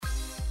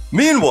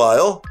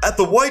Meanwhile, at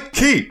the White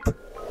Keep.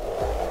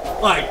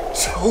 I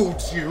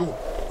told you,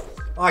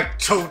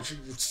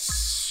 you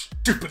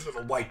stupid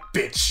little white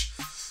bitch.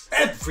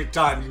 Every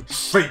time you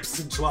traipse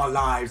into our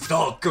lives, it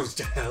all goes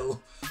to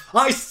hell.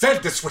 I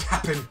said this would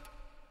happen.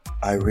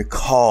 I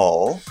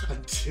recall.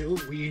 Until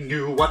we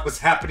knew what was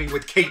happening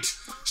with Kate,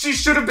 she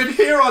should have been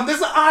here on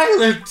this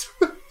island.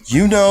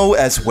 You know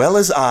as well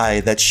as I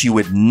that she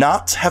would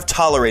not have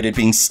tolerated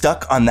being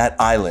stuck on that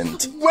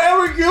island. Where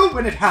were you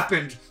when it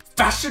happened?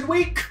 Fashion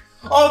Week?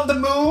 On the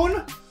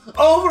moon?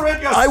 Over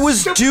at your... I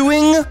was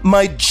doing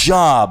my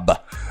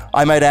job.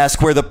 I might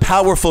ask where the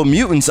powerful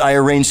mutants I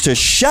arranged to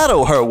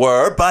shadow her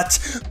were, but...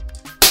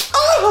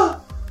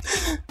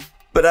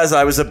 But as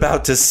I was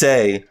about to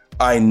say,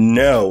 I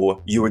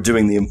know you were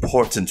doing the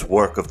important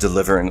work of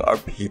delivering our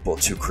people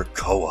to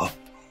Krakoa.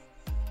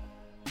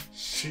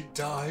 She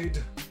died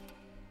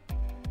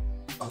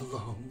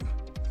alone.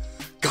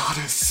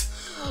 Goddess.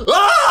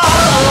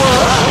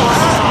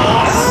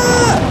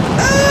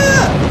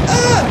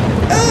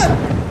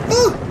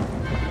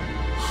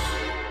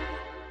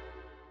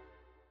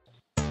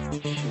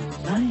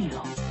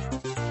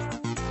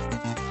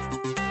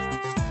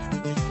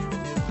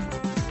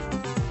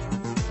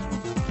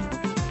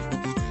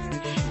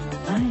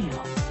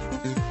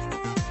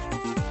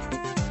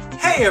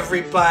 Hey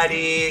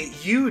everybody,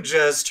 you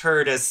just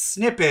heard a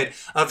snippet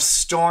of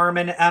Storm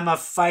and Emma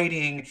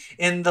fighting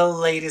in the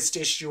latest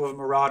issue of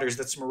Marauders.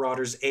 That's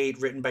Marauders 8,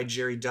 written by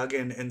Jerry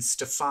Duggan and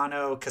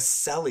Stefano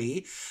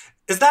Caselli.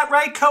 Is that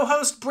right,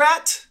 co-host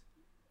Brett?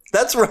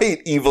 That's right,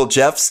 Evil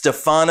Jeff.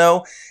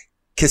 Stefano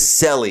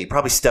Caselli.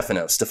 Probably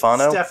Stefano.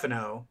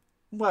 Stefano.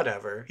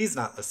 Whatever. He's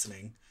not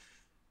listening.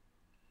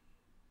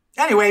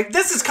 Anyway,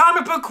 this is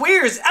Comic Book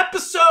Queers,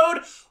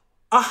 episode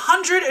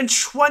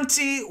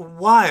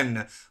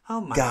 121.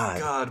 Oh my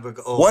God, we're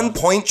old.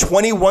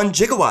 1.21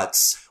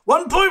 gigawatts.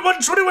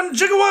 1.121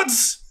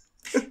 gigawatts!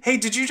 Hey,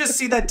 did you just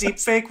see that deep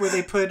fake where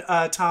they put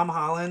Tom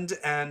Holland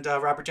and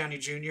Robert Downey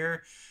Jr.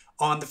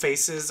 on the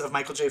faces of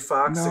Michael J.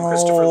 Fox and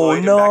Christopher Lloyd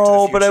in Back to the Future?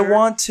 No, but I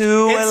want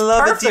to. It's I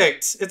love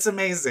perfect. It's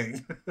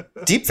amazing.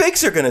 Deep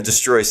fakes are going to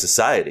destroy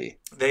society.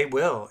 They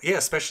will. Yeah,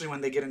 especially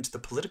when they get into the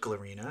political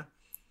arena.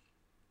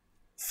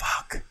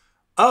 Fuck.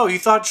 Oh, you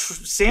thought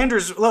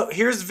Sanders... Look,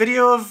 here's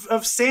video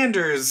of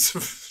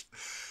Sanders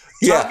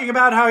talking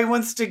about how he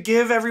wants to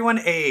give everyone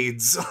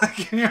AIDS.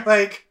 And you're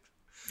like...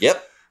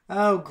 Yep.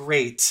 Oh,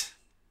 great.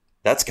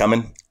 That's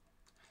coming.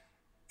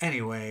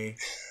 Anyway...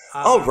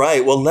 All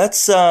right. Well,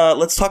 let's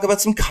talk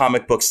about some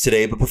comic books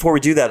today. But before we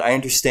do that, I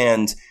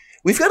understand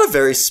we've got a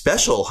very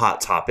special hot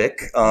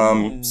topic.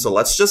 So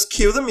let's just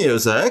cue the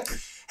music.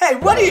 Hey,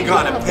 what are you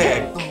gonna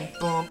pick? Boom,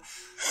 boom.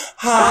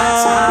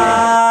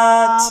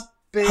 Hot.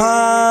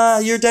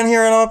 You're down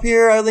here and I'm up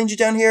here. I need you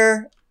down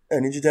here. I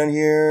need you down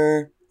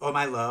here. Oh, am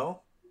I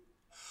low?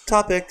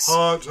 Topics.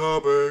 Hot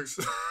topics.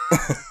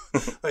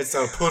 Wait,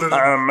 so put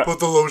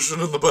the lotion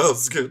in the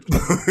basket.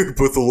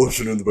 Put the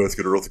lotion in the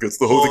basket or else it gets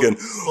the hose again.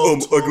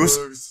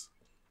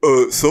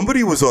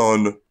 Somebody was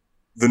on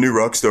the new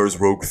Rockstars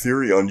Rogue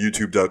Theory on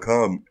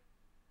YouTube.com,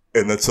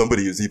 and that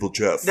somebody is Evil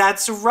Jeff.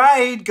 That's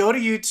right. Go to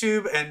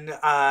YouTube and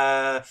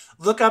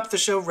look up the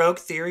show Rogue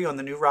Theory on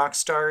the new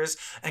Rockstars.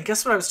 And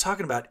guess what I was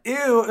talking about?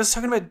 Ew, I was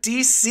talking about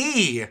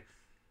DC.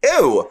 Ew.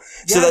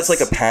 Yes. So that's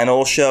like a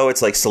panel show?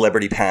 It's like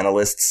celebrity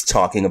panelists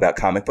talking about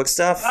comic book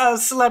stuff?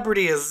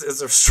 Celebrity is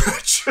a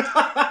stretch.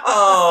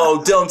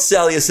 Oh, don't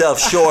sell yourself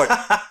short.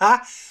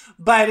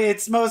 But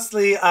it's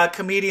mostly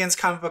comedians,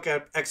 comic book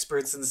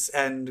experts,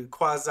 and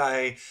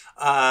quasi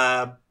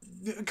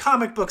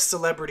comic book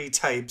celebrity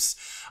types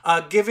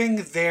giving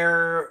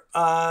their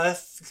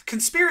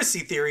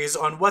conspiracy theories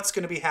on what's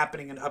going to be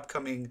happening in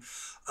upcoming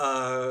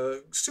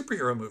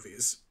superhero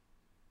movies.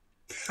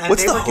 And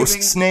what's the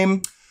host's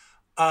name?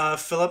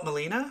 Philip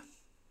Molina.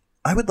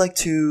 I would like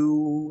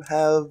to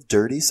have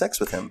dirty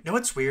sex with him. You know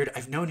what's weird?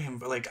 I've known him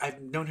for like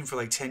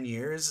 10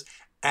 years,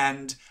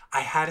 and I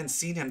hadn't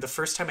seen him. The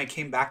first time I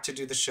came back to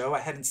do the show, I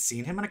hadn't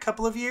seen him in a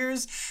couple of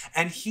years,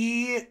 and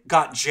he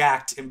got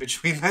jacked in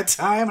between that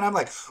time, and I'm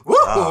like,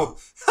 whoa, wow.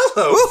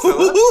 Hello,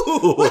 Philip.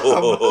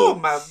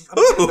 I'm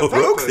getting the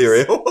Rogue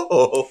Theory.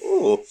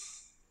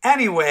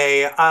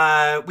 Anyway,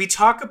 we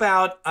talk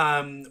about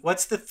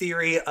what's the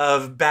theory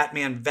of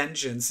Batman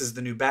Vengeance is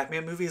the new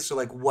Batman movie. So,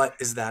 like, what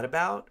is that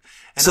about?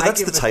 And so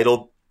that's the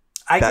title,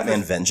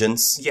 Batman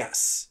Vengeance?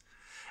 Yes.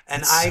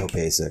 And that's so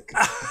basic.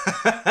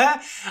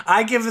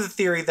 I give the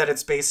theory that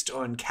it's based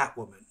on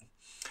Catwoman.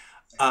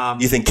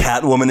 You think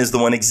Catwoman is the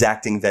one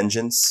exacting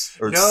vengeance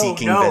or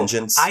seeking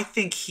vengeance? I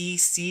think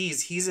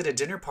he's at a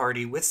dinner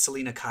party with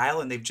Selena Kyle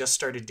and they've just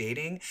started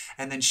dating,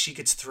 and then she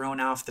gets thrown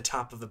off the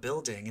top of a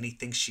building and he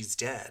thinks she's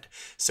dead.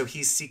 So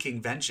he's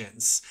seeking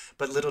vengeance,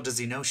 but little does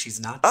he know she's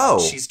not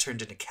dead. She's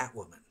turned into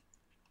Catwoman.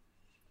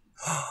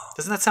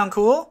 Doesn't that sound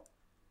cool?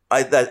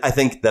 I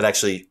think that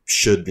actually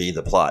should be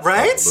the plot.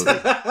 Right?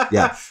 The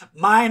yeah.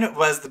 Mine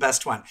was the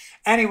best one.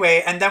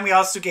 Anyway, and then we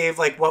also gave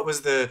like what's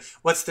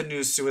the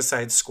new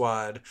Suicide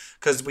Squad?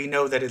 Because we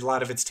know that a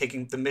lot of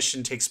the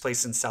mission takes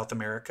place in South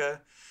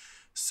America.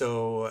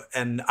 So,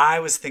 and I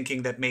was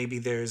thinking that maybe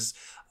they're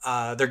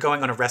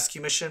going on a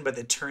rescue mission, but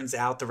it turns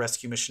out the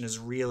rescue mission is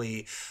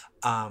really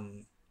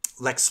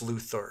Lex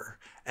Luthor,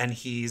 and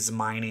he's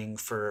mining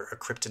for a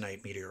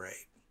kryptonite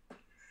meteorite.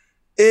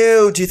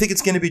 Ew, do you think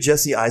it's going to be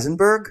Jesse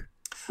Eisenberg?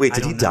 Wait,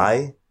 did he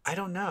die? I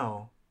don't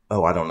know.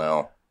 Oh, I don't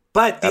know.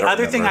 But the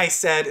other thing I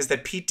said is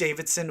that Pete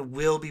Davidson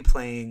will be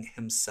playing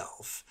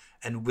himself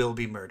and will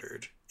be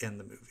murdered in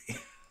the movie.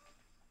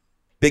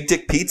 Big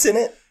Dick Pete's in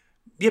it?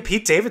 Yeah,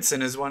 Pete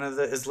Davidson is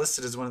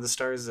listed as one of the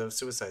stars of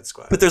Suicide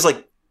Squad. But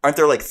aren't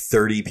there like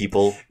 30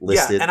 people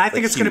listed? Yeah, and I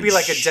think it's going to be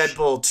like a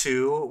Deadpool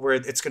 2 where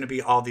it's going to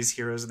be all these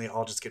heroes and they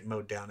all just get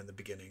mowed down in the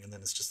beginning and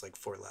then it's just like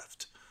 4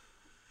 left.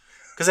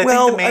 Because I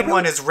think the main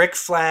one is Rick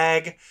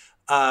Flag.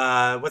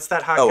 What's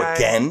that hot guy? Oh,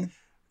 again?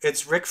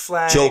 It's Rick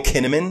Flag. Joel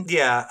Kinnaman?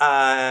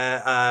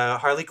 Yeah.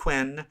 Harley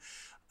Quinn.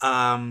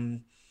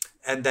 And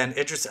then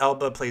Idris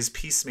Elba plays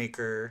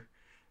Peacemaker.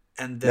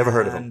 And then never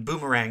heard of him.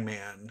 Boomerang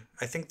Man.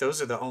 I think those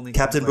are the only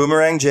Captain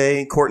Boomerang,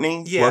 Jay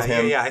Courtney. Yeah, love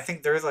him. Yeah. I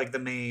think they're like the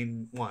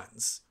main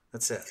ones.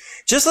 That's it.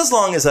 Just as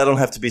long as I don't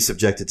have to be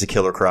subjected to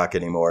Killer Croc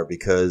anymore,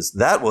 because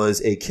that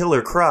was a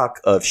Killer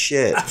Croc of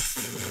shit.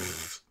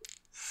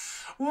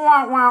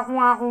 Wah, wah,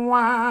 wah,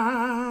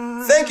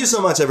 wah. Thank you so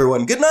much,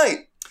 everyone. Good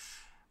night.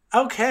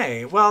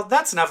 Okay, well,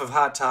 that's enough of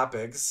Hot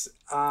Topics.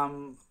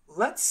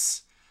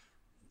 Let's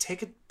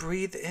take a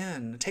breath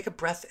in. Take a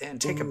breath in.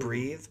 Take a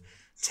breathe.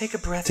 Take a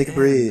breath in. Take a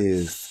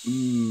breathe.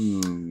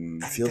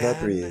 Feel that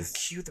breathe.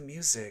 Cue the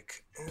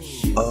music.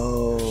 Ooh.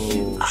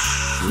 Oh,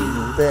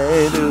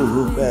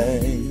 shoo-be-doo-bang.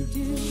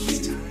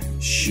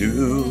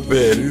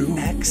 Shoo-be-doo.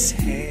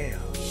 Exhale.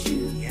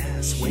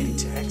 Yes, waiting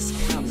to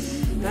exhale.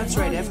 That's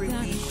right, every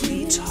week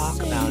we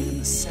talk about in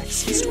the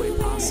sexiest way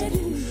possible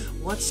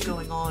what's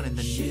going on in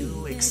the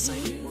new,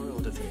 exciting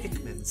world of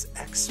Hickman's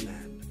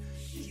X-Men.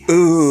 Yes.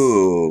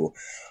 Ooh.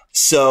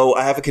 So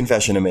I have a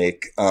confession to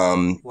make.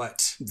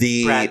 What?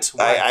 Brett,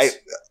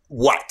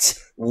 what?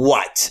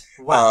 What?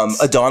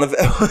 A Dawn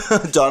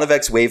of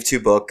X Wave 2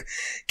 book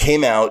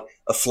came out,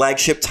 a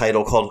flagship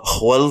title called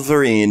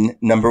Wolverine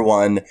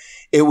 #1.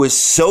 It was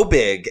so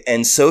big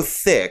and so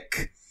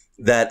thick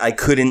that I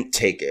couldn't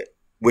take it,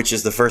 which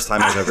is the first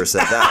time I've ever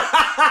said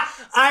that.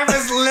 I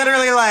was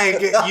literally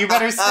like, you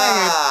better say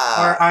it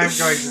or I'm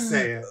going to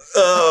say it.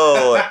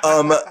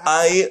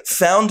 I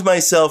found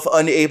myself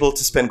unable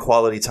to spend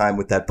quality time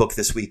with that book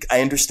this week.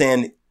 I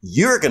understand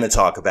you're going to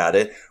talk about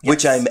it,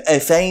 which I'm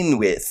fine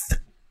with.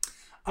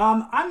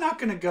 I'm not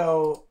going to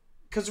go,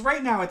 because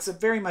right now it's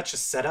very much a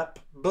setup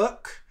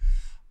book.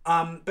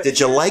 But did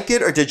you like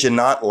it or did you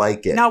not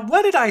like it? Now,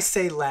 what did I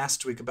say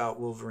last week about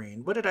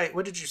Wolverine? What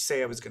did you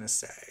say I was going to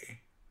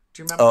say?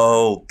 Do you remember?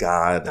 Oh,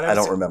 God. I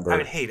don't remember. I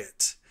would hate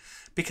it.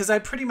 Because I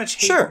pretty much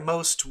hate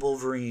most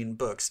Wolverine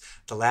books.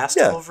 The last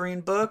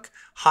Wolverine book,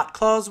 Hot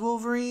Claws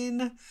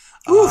Wolverine,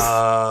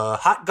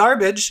 hot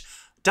garbage,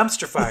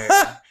 dumpster fire,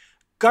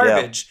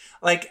 garbage.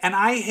 Like, and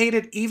I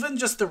hated even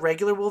just the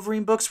regular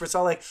Wolverine books where it's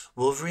all like,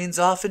 Wolverine's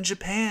off in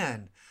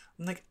Japan.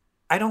 I'm like,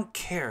 I don't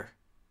care.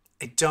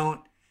 I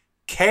don't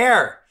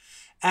care.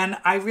 And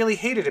I really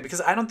hated it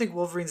because I don't think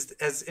Wolverine's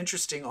as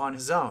interesting on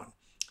his own.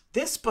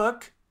 This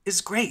book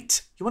is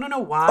great. You want to know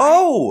why?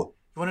 Oh!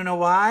 You want to know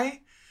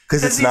why?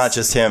 Because it's not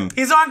just him.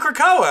 He's on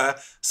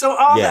Krakoa, so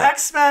all the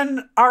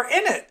X-Men are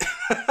in it.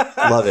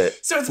 Love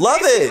it. So it's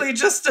basically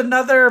just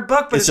another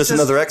book. But it's just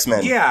another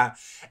X-Men. Yeah.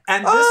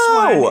 And this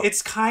one,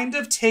 it's kind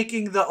of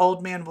taking the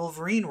Old Man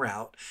Wolverine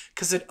route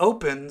because it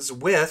opens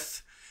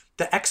with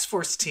the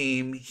X-Force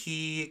team.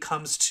 He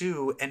comes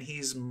to and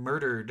he's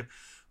murdered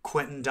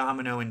Quentin,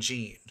 Domino, and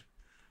Jean.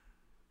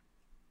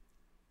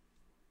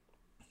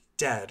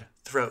 Dead.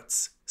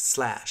 Throats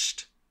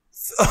slashed.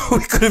 Oh,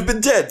 he could have been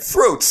dead.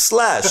 Throat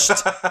slashed.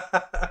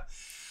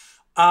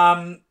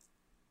 And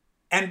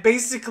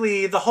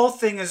basically, the whole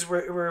thing is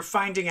we're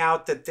finding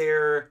out that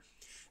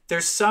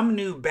there's some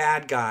new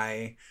bad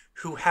guy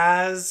who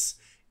has,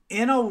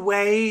 in a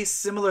way,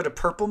 similar to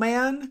Purple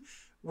Man,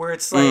 where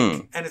it's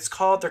like, and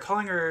they're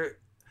calling her,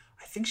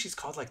 I think she's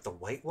called like the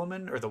White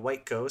Woman or the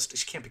White Ghost.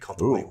 She can't be called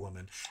the White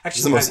Woman. Actually,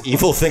 she's the most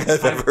evil thing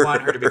I've ever heard. I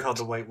want her to be called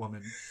the White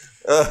Woman.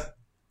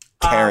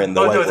 Karen, the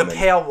White Woman. The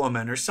Pale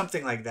Woman or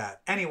something like that.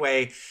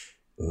 Anyway,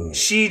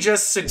 she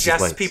just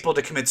suggests people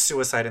to commit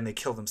suicide and they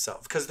kill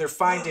themselves because they're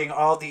finding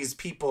all these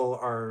people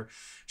are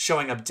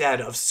showing up dead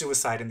of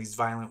suicide in these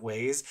violent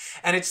ways.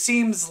 And it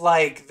seems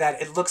like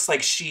that it looks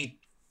like she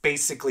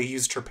basically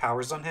used her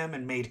powers on him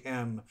and made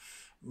him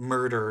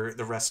murder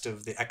the rest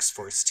of the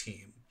X-Force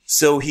team.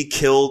 So he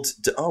killed...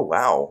 Oh,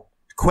 wow.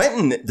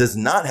 Quentin does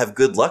not have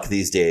good luck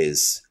these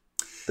days.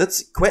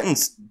 That's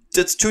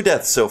 2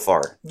 deaths so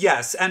far.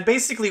 Yes, and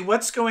basically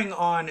what's going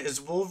on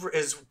is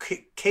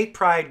Kate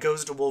Pryde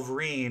goes to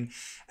Wolverine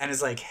and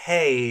is like,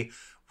 hey,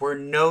 we're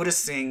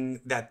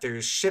noticing that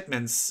there's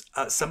shipments,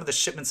 some of the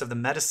shipments of the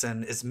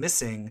medicine is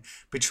missing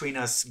between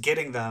us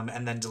getting them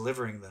and then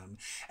delivering them.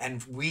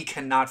 And we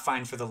cannot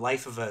find for the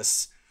life of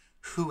us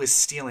who is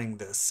stealing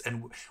this.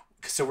 And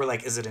So we're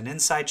like, is it an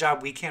inside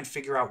job? We can't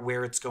figure out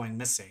where it's going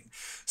missing.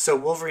 So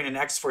Wolverine and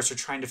X-Force are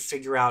trying to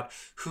figure out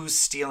who's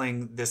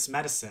stealing this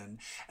medicine.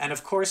 And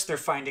of course, they're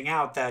finding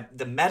out that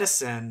the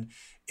medicine,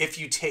 if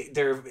you take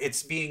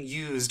it's being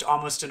used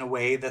almost in a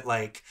way that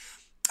like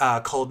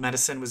cold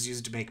medicine was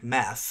used to make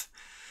meth.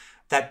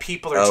 That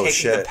people are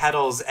taking the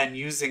petals and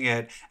using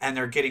it, and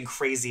they're getting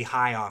crazy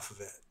high off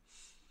of it.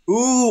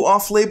 Ooh,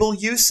 off-label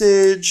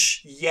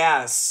usage.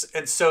 Yes.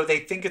 And so they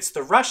think it's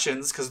the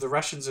Russians, because the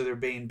Russians are their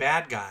main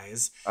bad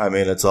guys. I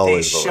mean, it's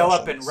always the Russians. They show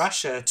up in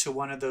Russia to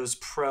one of those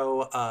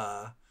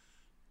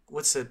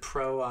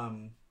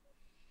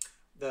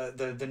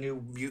the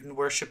new mutant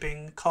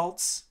worshipping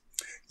cults.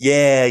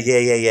 Yeah.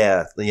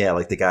 Yeah,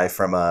 like the guy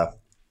from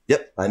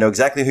yep, I know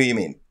exactly who you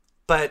mean.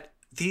 But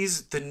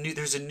there's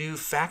a new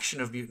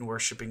faction of mutant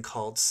worshipping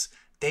cults.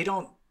 They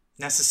don't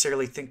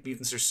necessarily think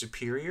mutants are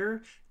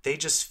superior. They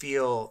just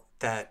feel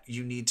that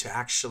you need to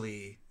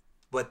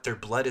what their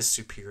blood is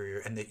superior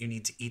and that you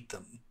need to eat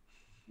them.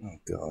 Oh,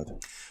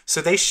 God.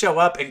 So they show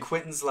up and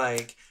Quentin's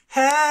like,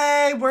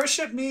 hey,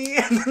 worship me.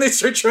 And then they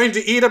start trying to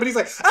eat him and he's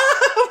like,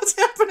 what's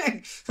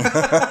happening?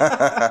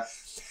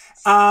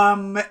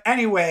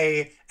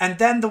 Anyway, and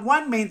then the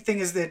one main thing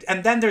is that,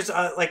 and then there's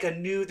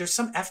there's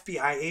some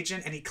FBI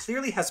agent and he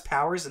clearly has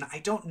powers and I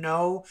don't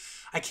know,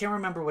 I can't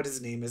remember what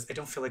his name is. I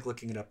don't feel like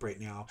looking it up right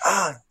now.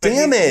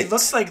 Damn it. He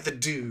looks like the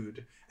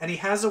dude and he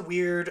has a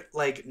weird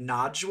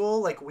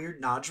nodule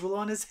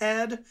on his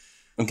head.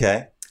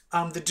 Okay.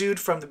 The dude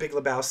from The Big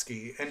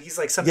Lebowski, and he's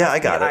like some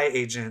FBI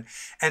agent.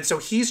 And so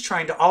he's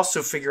trying to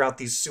also figure out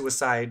these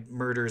suicide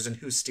murders and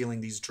who's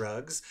stealing these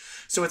drugs.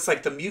 So it's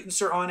like the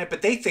mutants are on it,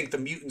 but they think the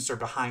mutants are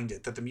behind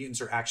it, that the mutants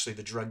are actually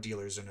the drug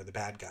dealers and are the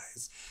bad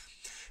guys.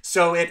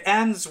 So it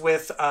ends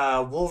with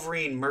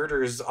Wolverine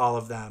murders all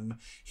of them.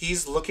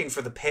 He's looking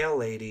for the Pale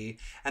Lady.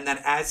 And then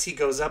as he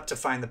goes up to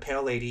find the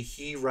Pale Lady,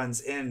 he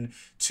runs in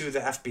to the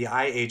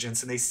FBI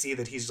agents and they see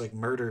that he's like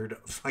murdered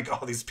like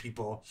all these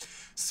people.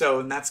 So,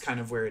 and that's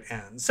kind of where it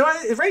ends. So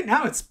right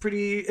now it's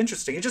pretty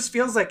interesting. It just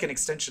feels like an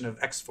extension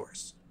of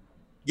X-Force.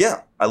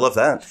 Yeah, I love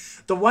that.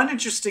 The one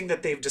interesting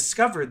that they've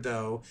discovered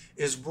though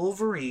is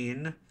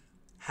Wolverine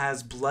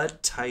has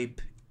blood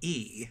type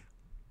E.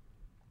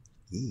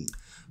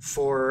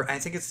 I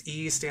think it's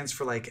E stands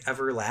for like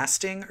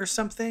everlasting or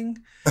something.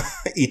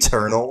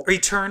 Eternal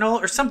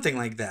or something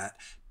like that.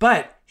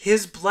 But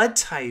his blood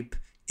type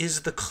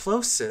is the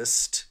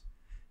closest,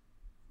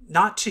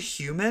 not to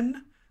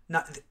human,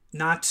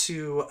 not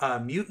to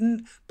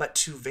mutant, but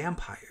to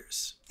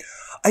vampires.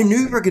 I knew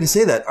you were going to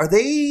say that. Are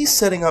they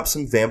setting up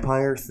some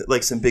vampire,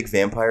 some big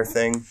vampire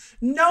thing?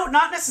 No,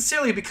 not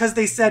necessarily, because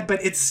they said,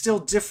 but it's still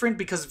different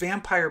because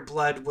vampire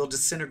blood will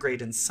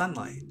disintegrate in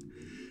sunlight,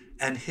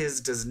 and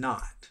his does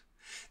not.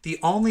 The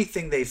only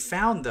thing they've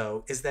found,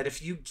 though, is that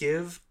if you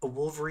give a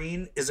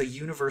Wolverine is a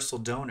universal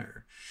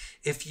donor.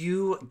 If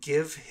you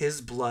give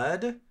his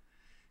blood,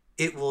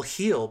 it will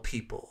heal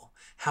people.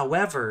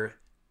 However,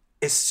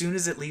 as soon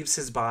as it leaves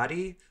his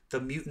body, the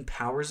mutant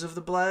powers of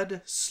the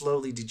blood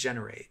slowly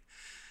degenerate.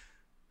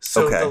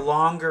 So the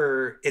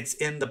longer it's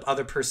in the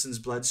other person's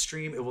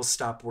bloodstream, it will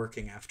stop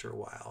working after a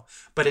while.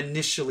 But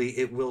initially,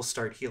 it will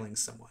start healing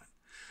someone.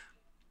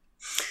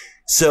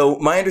 So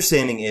my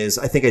understanding is,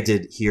 I think I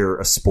did hear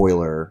a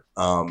spoiler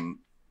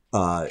for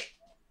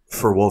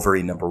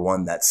Wolverine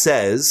 #1 that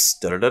says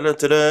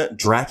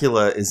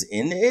Dracula is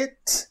in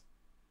it.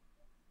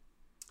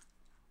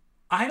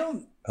 I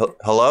don't.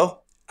 Hello.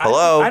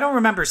 I don't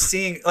remember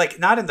seeing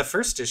not in the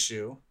first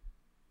issue.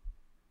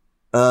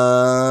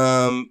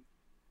 Boo.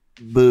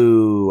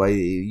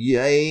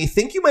 I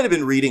think you might have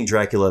been reading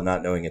Dracula,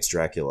 not knowing it's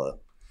Dracula.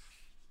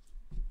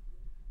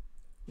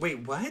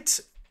 Wait,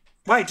 what?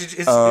 Why? Is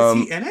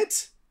he in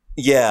it?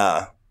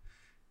 Yeah.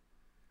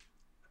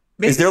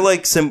 Maybe. Is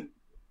there some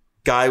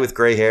guy with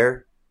gray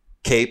hair?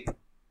 Cape?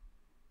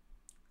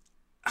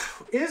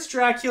 Is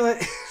Dracula...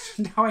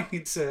 Now I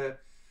need to...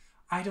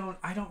 I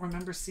don't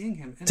remember seeing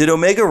him. Did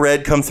Omega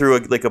Red come through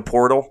a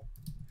portal?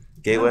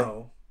 Gateway?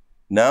 No.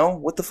 No?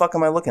 What the fuck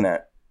am I looking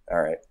at? All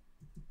right.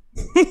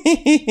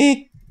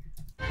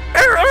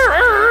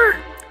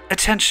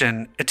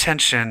 Attention.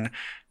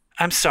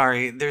 I'm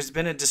sorry, there's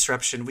been a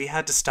disruption. We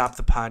had to stop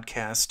the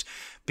podcast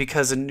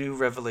because a new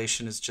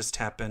revelation has just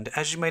happened.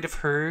 As you might have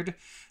heard,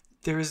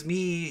 there was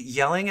me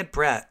yelling at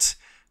Brett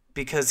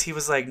because he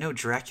was like, no,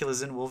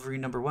 Dracula's in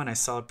Wolverine #1. I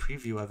saw a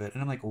preview of it.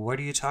 And I'm like, what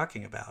are you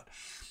talking about?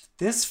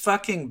 This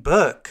fucking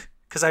book,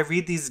 because I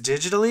read these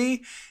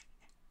digitally,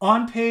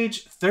 on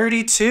page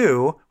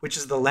 32, which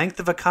is the length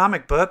of a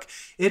comic book,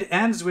 it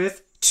ends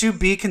with "to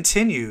be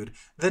continued."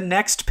 The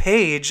next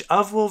page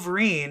of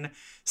Wolverine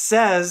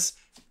says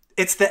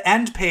it's the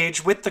end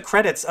page with the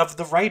credits of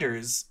the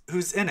writers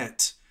who's in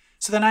it.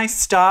 So then I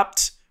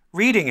stopped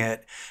reading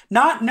it,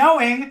 not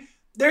knowing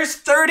there's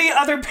 30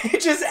 other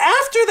pages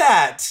after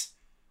that.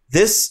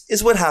 This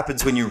is what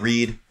happens when you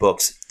read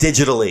books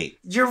digitally.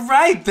 You're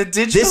right. The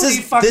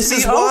digitally fucked this me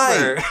is over.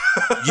 Why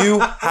you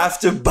have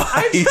to buy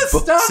I just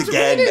books stopped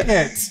again. reading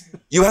it.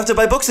 You have to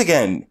buy books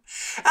again.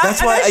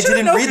 That's why I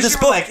didn't read this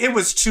book. Like, it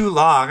was too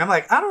long. I'm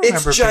like, I don't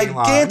remember. It's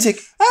gigantic.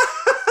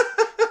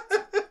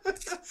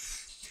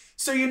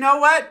 So you know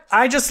what?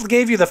 I just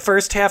gave you the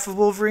first half of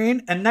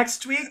Wolverine, and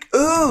next week,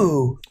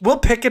 we'll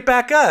pick it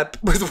back up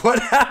with what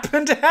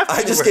happened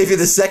afterwards. I just gave you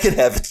the second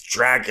half. It's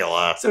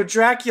Dracula. So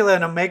Dracula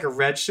and Omega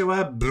Red show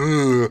up.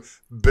 Boo.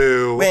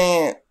 Boo.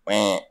 Wah,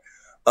 wah.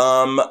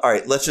 All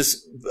right,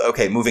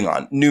 moving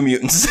on. New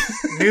Mutants.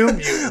 New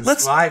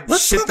Mutants. Let's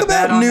talk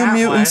about New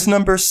Mutants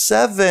number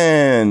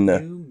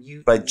 7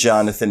 by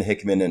Jonathan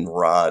Hickman and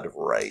Rod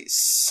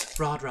Rice.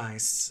 Rod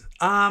Rice.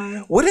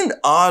 What an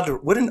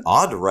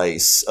odd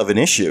Rice of an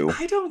issue.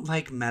 I don't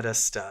like meta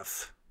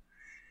stuff.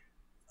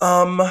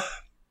 The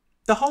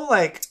whole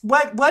like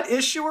what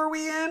issue are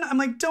we in? I'm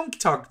like, don't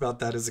talk about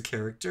that as a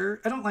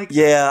character. I don't like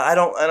I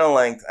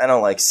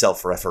don't like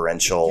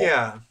self-referential.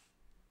 Yeah.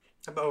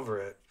 I'm over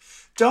it.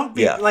 Don't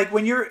be like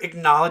when you're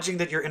acknowledging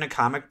that you're in a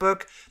comic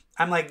book,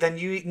 I'm like, then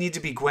you need to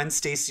be Gwen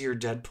Stacy or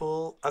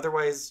Deadpool.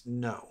 Otherwise,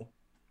 no.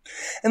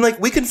 And like,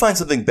 we can find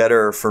something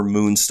better for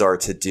Moonstar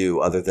to do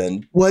other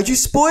than, why'd you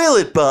spoil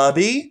it,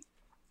 Bobby?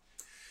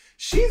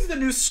 She's the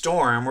new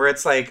Storm, where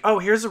it's like, oh,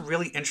 here's a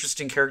really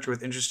interesting character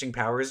with interesting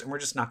powers, and we're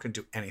just not going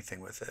to do anything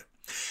with it.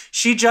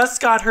 She just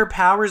got her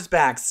powers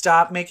back.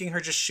 Stop making her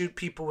just shoot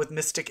people with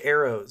mystic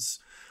arrows.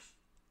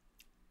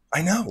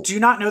 I know. Do you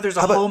not know there's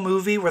a whole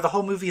movie where the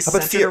whole movie is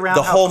centered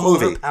around how cool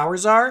her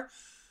powers are?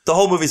 The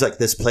whole movie's like,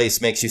 this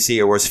place makes you see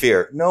your worst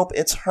fear. Nope,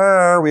 it's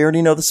her. We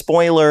already know the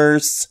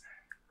spoilers.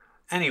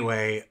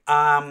 Anyway,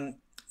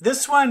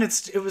 this one,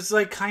 it was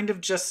like kind of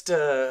just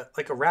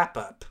like a wrap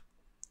up.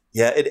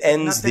 Yeah, it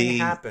ends Nothing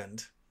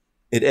happened.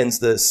 It ends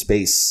the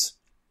space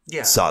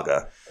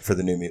saga for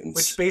the New Mutants.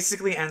 Which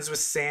basically ends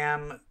with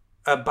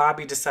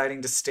Bobby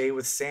deciding to stay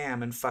with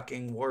Sam and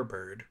fucking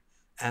Warbird.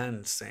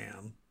 And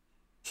Sam.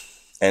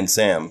 And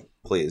Sam,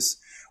 please.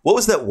 What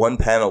was that one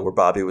panel where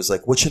Bobby was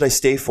like, what should I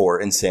stay for?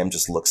 And Sam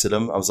just looks at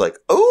him. I was like,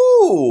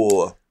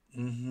 oh!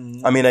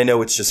 Mm-hmm. I mean, I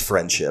know it's just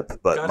friendship,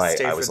 but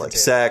I was like,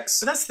 sex.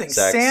 But that's the thing.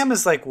 Sex. Sam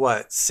is like,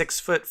 what,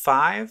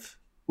 6'5"?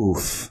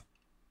 Oof.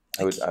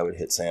 I would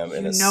hit Sam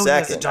in a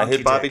second. I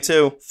hit Bobby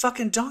too.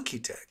 Fucking donkey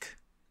dick.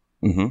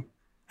 Mm-hmm.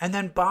 And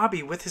then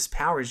Bobby, with his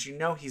powers,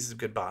 he's a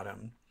good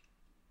bottom.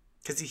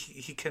 Because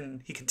he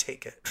can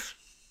take it.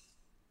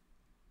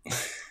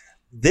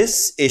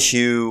 This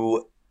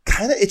issue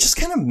just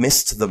kind of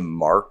missed the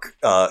mark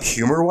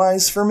humor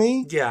wise for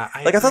me. Yeah,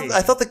 I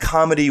thought the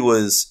comedy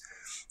was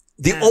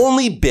the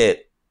only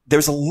bit.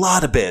 There's a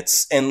lot of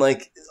bits, and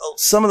like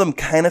some of them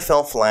kind of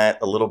fell flat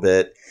a little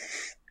bit.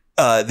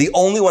 The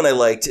only one I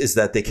liked is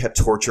that they kept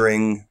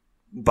torturing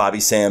Bobby,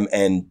 Sam,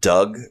 and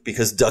Doug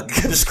because Doug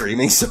kept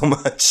screaming so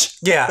much.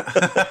 Yeah,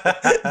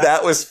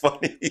 that was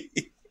funny.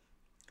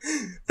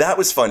 That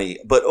was funny,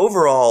 but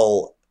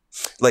overall,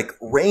 like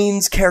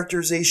Rain's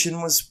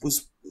characterization was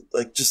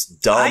like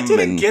just dumb. I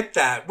didn't get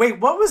that. Wait,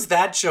 what was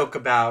that joke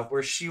about?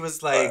 Where she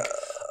was like,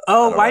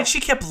 why'd she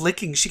kept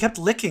licking? She kept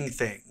licking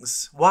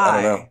things. Why?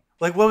 I don't know.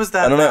 Like, what was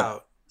that about?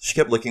 Know. She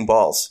kept licking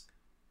balls.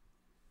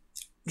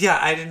 Yeah,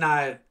 I did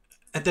not.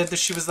 And then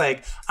she was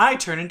like, I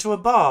turn into a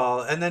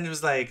ball. And then it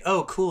was like,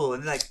 oh, cool.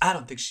 And like, I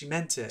don't think she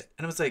meant it.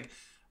 And it was like,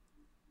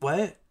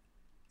 what?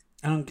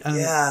 I don't get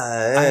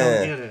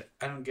it.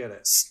 I don't get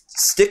it.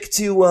 Stick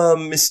to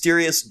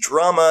mysterious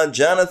drama,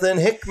 Jonathan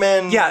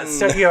Hickman. Yeah,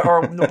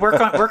 or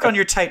work on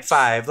your type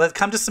 5. Let's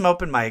come to some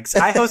open mics.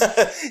 I host.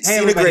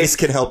 Sina Grace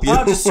can help you.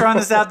 I'm just throwing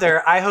this out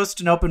there. I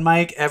host an open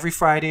mic every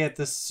Friday at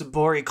the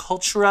Sabori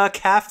Cultura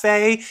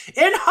Cafe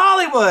in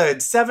Hollywood,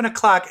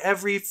 7:00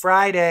 every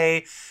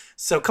Friday.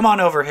 So come on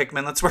over,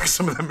 Hickman. Let's work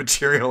some of the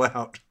material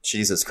out.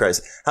 Jesus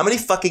Christ! How many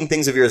fucking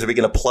things of yours are we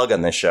going to plug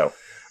on this show?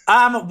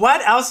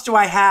 What else do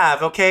I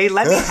have? Okay,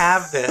 let me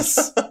have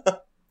this.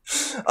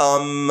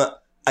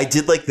 I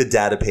did like the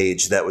data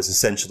page that was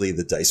essentially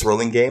the dice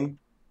rolling game.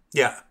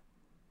 Yeah.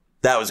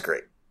 That was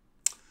great.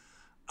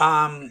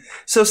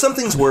 So some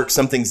things worked,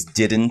 some things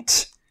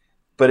didn't,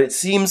 but it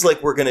seems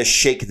like we're going to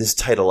shake this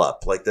title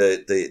up. Like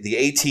the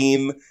A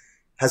team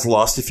has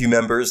lost a few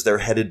members. They're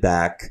headed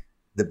back.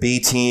 The B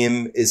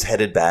team is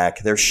headed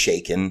back. They're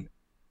shaken.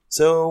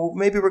 So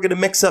maybe we're going to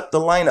mix up the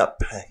lineup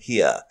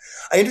here.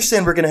 I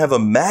understand we're going to have a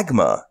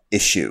Magma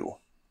issue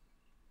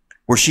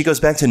where she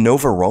goes back to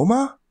Nova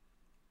Roma,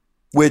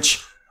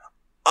 which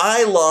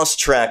I lost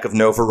track of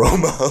Nova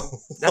Roma.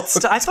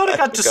 I thought it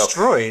got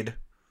destroyed.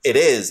 It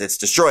is. It's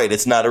destroyed.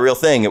 It's not a real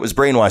thing. It was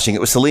brainwashing.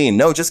 It was Selene.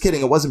 No, just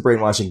kidding. It wasn't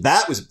brainwashing.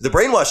 The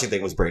brainwashing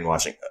thing was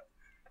brainwashing.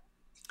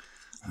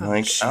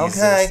 Like,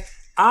 okay.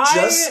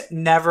 I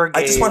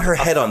just want her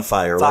head on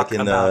fire, like in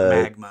the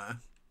Magma.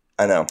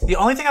 I know. The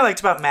only thing I liked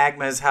about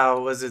Magma is how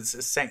do you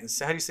say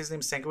his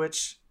name?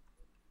 Sienkiewicz.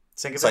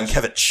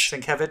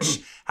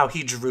 How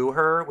he drew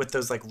her with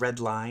those like red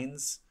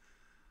lines.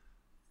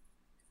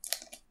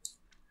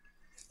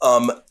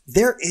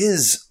 There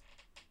is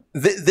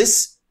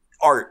this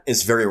art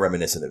is very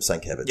reminiscent of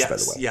Sienkiewicz, by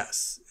the way.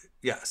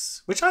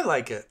 Yes. Which I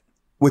like it.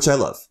 Which I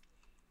love.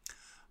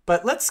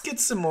 But let's get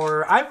some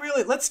more.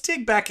 Let's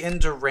dig back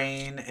into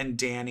Rain and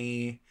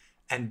Danny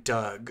and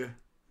Doug.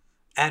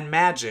 and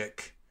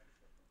magic.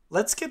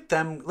 Let's get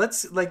them.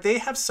 They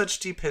have such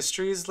deep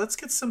histories. Let's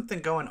get something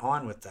going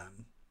on with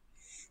them.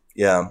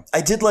 Yeah.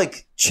 I did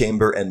like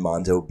Chamber and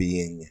Mondo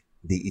being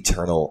the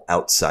eternal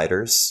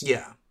outsiders.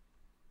 Yeah.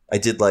 I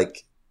did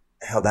like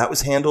how that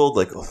was handled.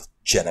 Like, oh,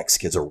 Gen X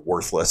kids are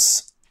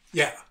worthless.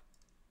 Yeah.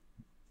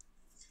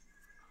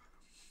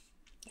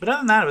 But other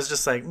than that, it was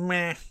just like,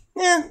 meh.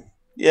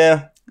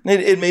 Yeah.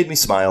 It made me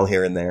smile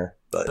here and there.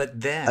 But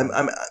then...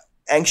 I'm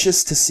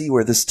anxious to see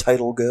where this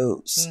title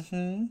goes.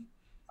 Mm-hmm.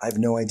 I have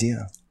no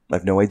idea. I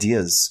have no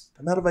ideas.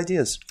 I'm out of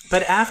ideas.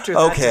 But after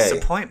that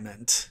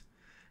disappointment,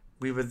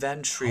 we were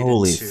then treated to...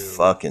 Holy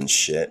fucking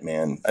shit,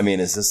 man. I mean,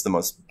 is this the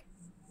most...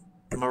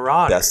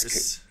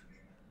 Marauders.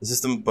 Is this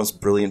the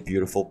most brilliant,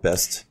 beautiful,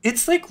 best...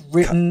 It's like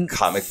written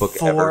comic book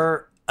for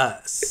ever?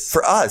 Us.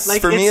 For us.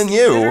 Like, for me and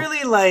you.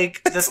 Literally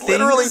like the it's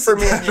literally for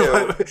me and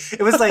you.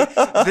 It was like,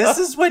 this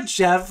is what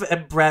Jeff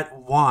and Brett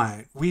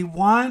want. We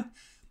want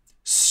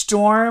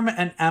Storm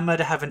and Emma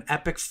to have an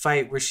epic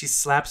fight where she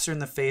slaps her in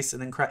the face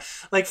and then cry.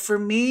 Like, for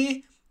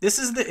me, this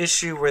is the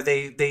issue where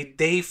they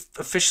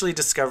officially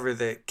discover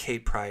that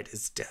Kate Pryde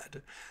is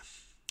dead.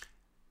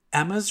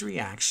 Emma's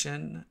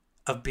reaction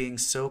of being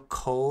so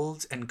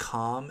cold and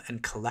calm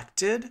and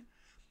collected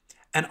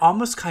and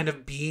almost kind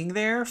of being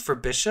there for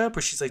Bishop,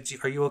 where she's like,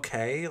 are you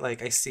okay?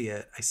 Like, I see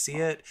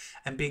it.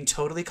 And being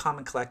totally calm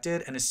and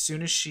collected. And as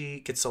soon as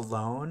she gets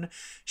alone,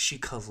 she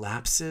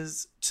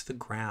collapses to the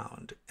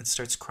ground and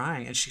starts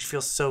crying. And she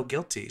feels so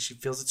guilty. She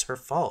feels it's her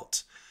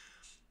fault.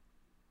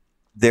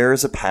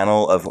 There's a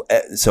panel of...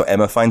 So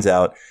Emma finds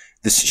out.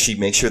 She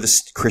makes sure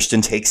Christian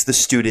takes the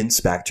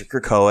students back to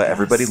Krakoa. Yes.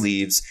 Everybody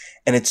leaves.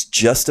 And it's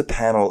just a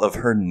panel of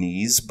her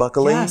knees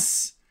buckling.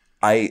 Yes.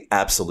 I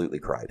absolutely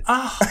cried.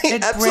 Oh, I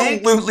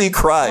absolutely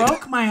cried.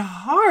 Broke my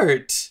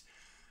heart.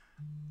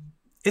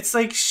 It's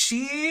like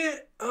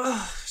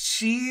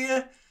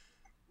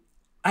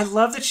I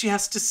love that she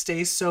has to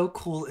stay so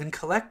cool and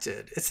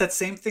collected. It's that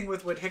same thing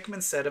with what Hickman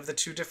said of the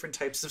two different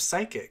types of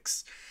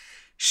psychics.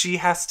 She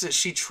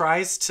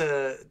tries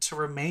to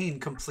remain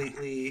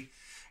completely,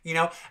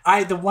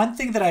 the one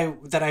thing that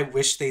I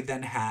wish they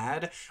then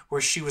had, where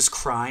she was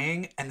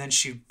crying and then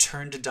she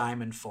turned to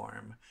diamond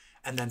form.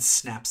 And then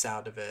snaps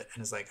out of it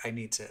and is like,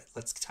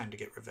 time to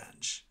get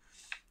revenge.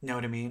 You know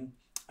what I mean?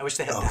 I wish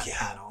they had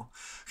panel.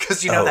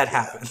 Because that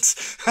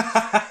happens.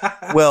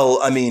 Well,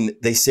 I mean,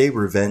 they say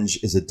revenge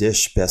is a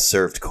dish best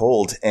served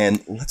cold.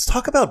 And let's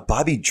talk about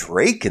Bobby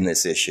Drake in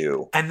this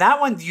issue. And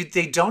that one,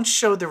 they don't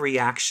show the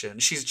reaction.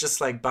 She's just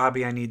like,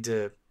 Bobby, I need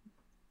to,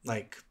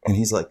 like... And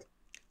he's like,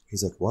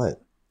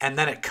 what? And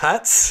then it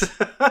cuts.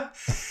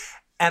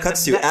 And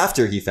cuts to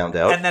after he found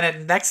out. And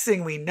then the next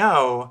thing we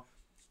know...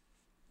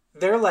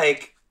 They're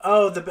like,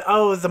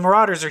 the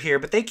Marauders are here,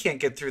 but they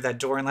can't get through that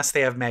door unless they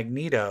have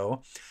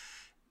Magneto.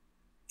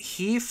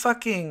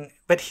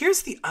 But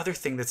here's the other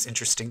thing that's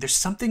interesting. There's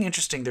something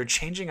interesting. They're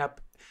changing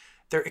up.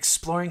 They're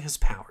exploring his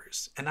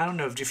powers. And I don't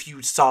know if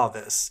you saw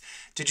this.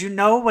 Did you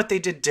know what they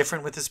did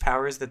different with his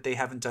powers that they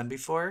haven't done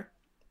before?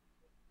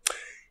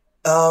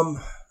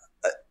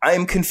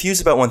 I'm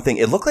confused about one thing.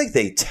 It looked like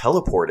they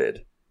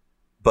teleported.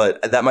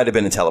 But that might have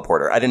been a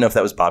teleporter. I didn't know if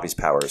that was Bobby's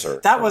powers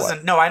or that wasn't.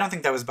 What. No, I don't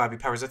think that was Bobby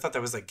Powers. I thought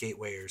that was like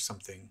Gateway or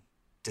something.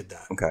 Did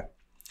that? Okay.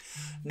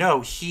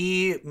 No,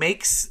 he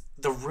makes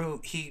the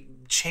room. He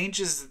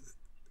changes.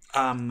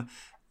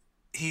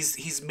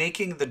 He's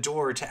making the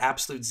door to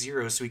absolute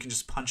zero so he can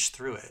just punch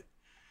through it.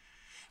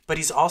 But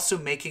he's also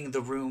making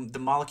the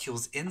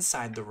molecules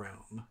inside the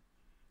room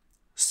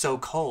so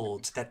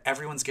cold that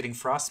everyone's getting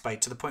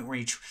frostbite to the point where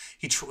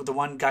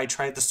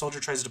the soldier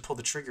tries to pull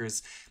the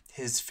triggers.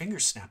 His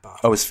fingers snap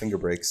off. Oh, his finger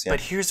breaks, yeah. But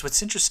here's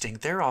what's interesting.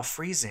 They're all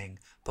freezing,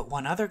 but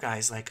one other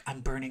guy's like,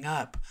 I'm burning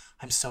up.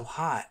 I'm so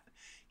hot.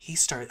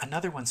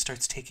 Another one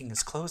starts taking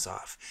his clothes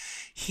off.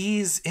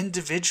 He's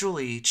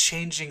individually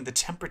changing the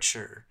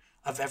temperature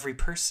of every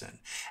person.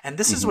 And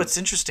this is what's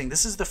interesting.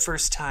 This is the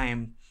first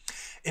time,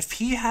 if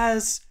he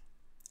has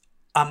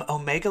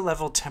Omega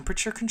level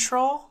temperature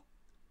control,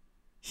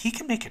 he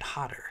can make it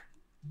hotter.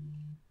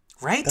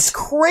 Right? That's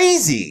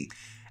crazy.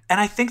 And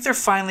I think they're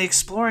finally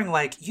exploring,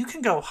 like, you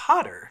can go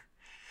hotter.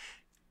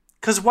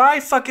 Because why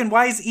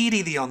is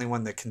Edie the only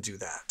one that can do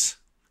that?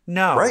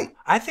 No. Right.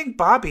 I think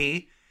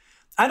Bobby,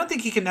 I don't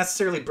think he can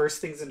necessarily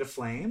burst things into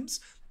flames,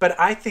 but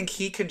I think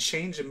he can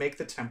change and make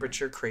the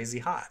temperature crazy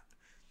hot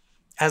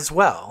as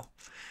well.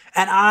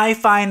 And I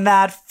find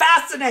that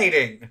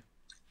fascinating.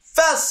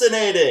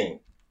 Fascinating.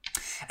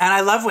 And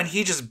I love when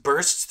he just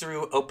bursts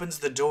through, opens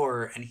the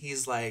door, and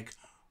he's like,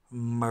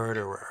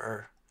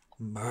 murderers.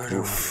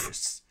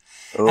 Oof.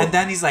 And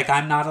then he's like,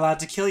 I'm not allowed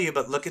to kill you,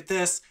 but look at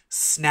this.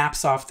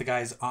 Snaps off the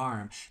guy's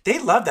arm. They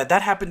love that.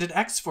 That happened in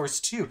X-Force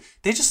too.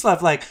 They just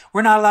love, like,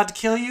 we're not allowed to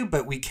kill you,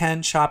 but we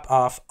can chop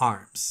off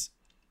arms.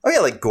 Oh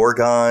yeah, like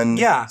Gorgon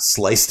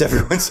sliced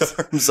everyone's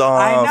arms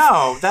off. I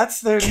know. That's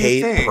their new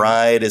thing. Kate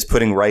Pryde is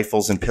putting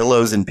rifles and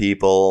pillows in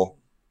people.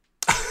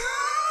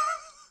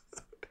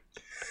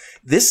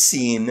 This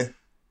scene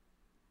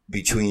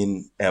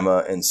between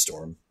Emma and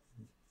Storm.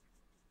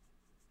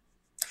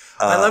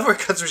 I love where it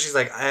cuts where she's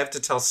like, I have to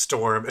tell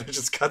Storm, and it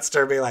just cuts to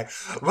her being like,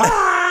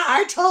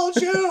 I told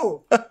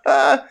you.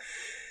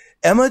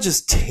 Emma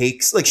just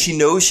takes, like, she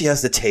knows she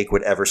has to take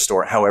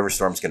however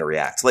Storm's going to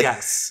react. Like,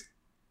 yes.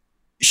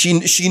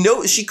 She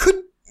knows she could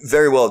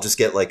very well just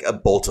get like a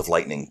bolt of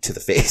lightning to the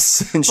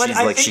face, and she's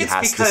like, she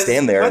has to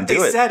stand there and do it.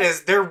 What they said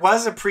is there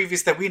was a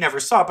previous that we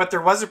never saw, but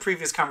there was a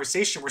previous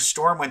conversation where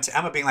Storm went to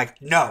Emma being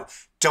like, no,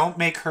 don't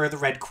make her the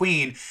Red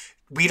Queen.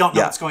 We don't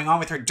know what's going on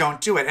with her. Don't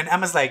do it. And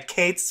Emma's like,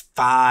 Kate's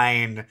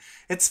fine.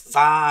 It's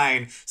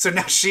fine. So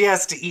now she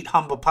has to eat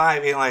humble pie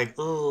being like,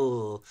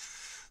 ooh,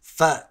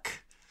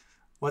 fuck.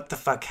 What the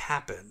fuck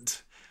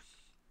happened?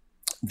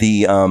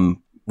 The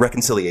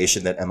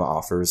reconciliation that Emma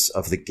offers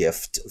of the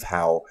gift of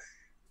how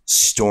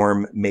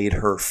Storm made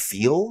her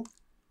feel.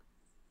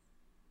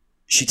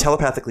 She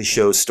telepathically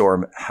shows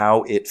Storm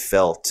how it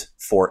felt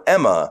for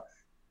Emma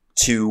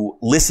to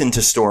listen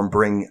to Storm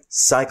bring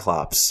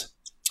Cyclops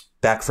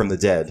back from the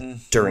dead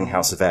during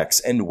House of X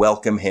and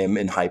welcome him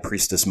in High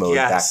Priestess mode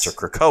back to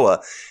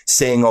Krakoa,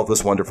 saying all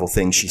those wonderful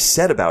things she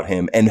said about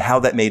him and how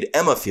that made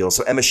Emma feel.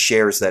 So Emma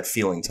shares that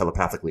feeling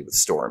telepathically with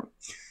Storm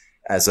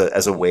as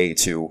a way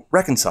to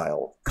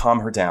reconcile, calm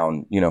her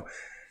down,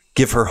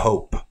 give her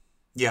hope.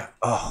 Yeah.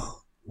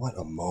 Oh, what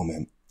a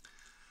moment.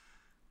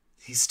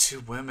 These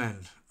two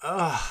women.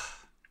 Ugh.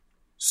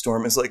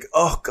 Storm is like,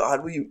 oh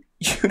God, you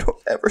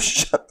don't ever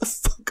shut the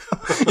fuck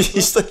up.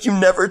 He's like, you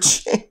never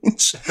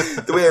change.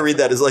 The way I read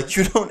that is like,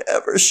 you don't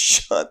ever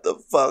shut the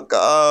fuck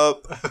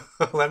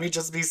up. Let me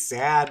just be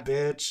sad,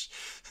 bitch.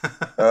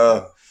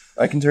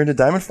 I can turn to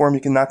diamond form.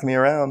 You can knock me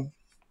around.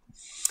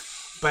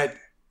 But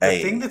the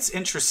thing that's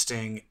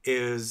interesting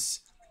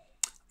is,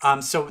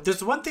 so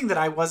there's one thing that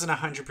I wasn't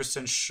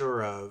 100%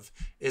 sure of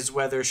is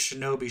whether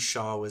Shinobi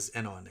Shaw was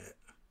in on it.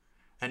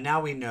 And now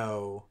we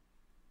know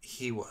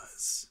he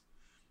was.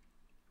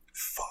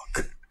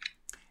 Fuck.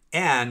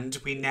 And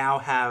we now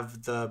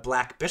have the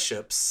Black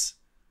Bishops,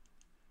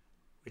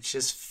 which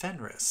is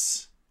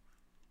Fenris.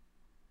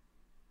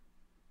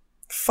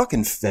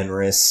 Fucking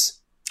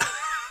Fenris.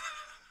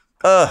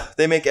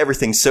 They make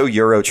everything so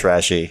Euro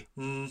trashy.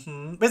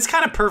 Mm-hmm. But it's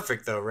kind of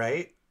perfect though,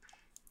 right?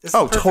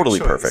 Totally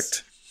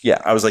perfect.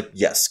 Yeah, I was like,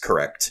 yes,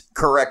 correct.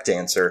 Correct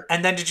answer.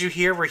 And then did you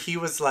hear where he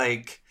was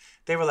like,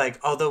 they were like,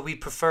 although we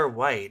prefer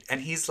white.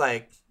 And he's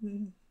like,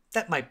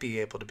 that might be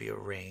able to be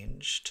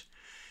arranged.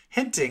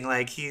 Hinting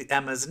like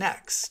Emma's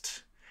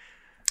next.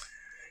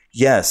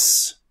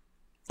 Yes.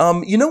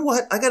 You know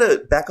what? I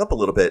gotta back up a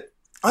little bit.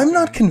 I'm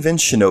not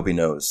convinced Shinobi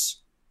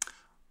knows.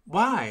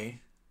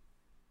 Why?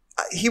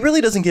 He really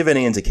doesn't give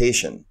any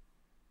indication.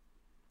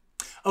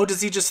 Oh,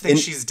 does he just think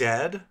she's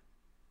dead?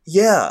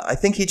 Yeah, I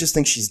think he just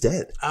thinks she's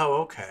dead.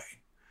 Oh, okay.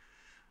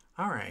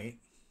 All right.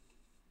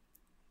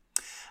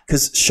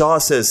 Because Shaw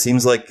says,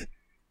 seems like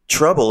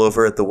trouble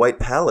over at the White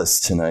Palace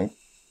tonight.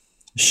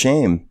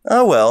 Shame.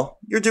 Oh, well,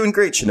 you're doing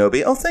great,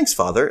 Shinobi. Oh, thanks,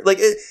 Father. Like,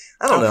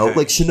 I don't know.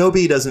 Like,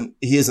 Shinobi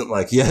isn't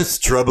like, yes,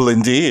 trouble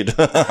indeed.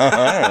 All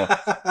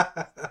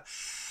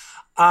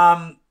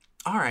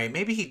right.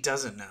 Maybe he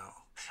doesn't know.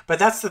 But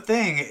that's the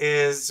thing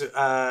is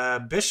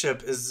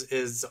Bishop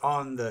is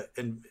on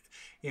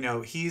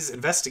he's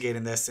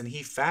investigating this and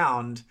he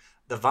found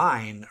the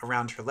vine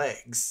around her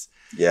legs.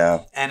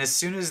 Yeah. And as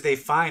soon as they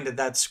find that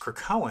that's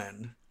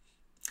Krakoan,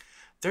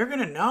 they're going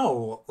to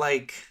know,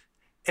 like,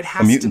 it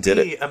has to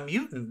be a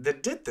mutant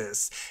that did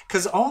this.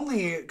 Because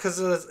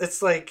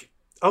it's like,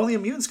 only a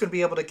mutant's going to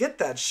be able to get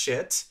that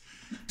shit.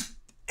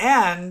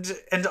 And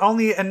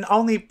only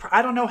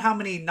I don't know how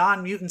many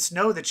non-mutants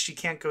know that she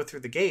can't go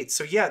through the gate.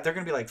 So yeah, they're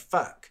going to be like,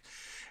 fuck.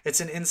 It's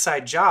an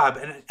inside job.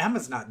 And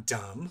Emma's not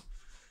dumb.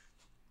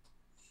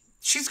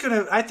 She's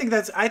going to, I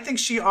think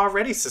she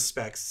already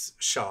suspects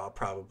Shaw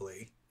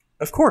probably.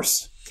 Of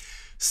course.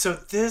 So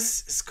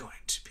this is going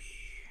to be,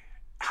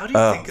 how do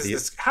you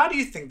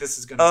think this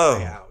is going to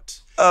play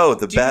out? Oh,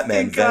 the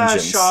Batman vengeance. Do you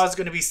think Shaw's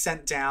going to be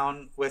sent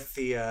down with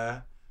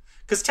the,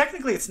 because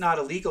technically it's not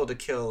illegal to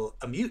kill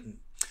a mutant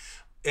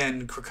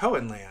in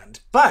Krakoan land,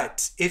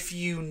 but if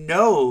you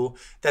know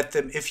that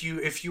if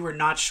you are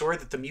not sure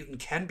that the mutant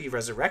can be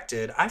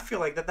resurrected, I feel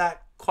like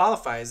that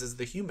qualifies as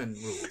the human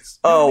rules.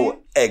 You know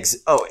what I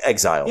mean?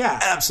 Exile. Yeah,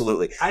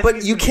 absolutely.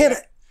 But you can't.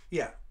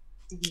 You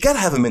gotta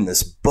have him in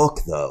this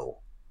book, though.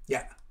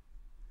 Yeah.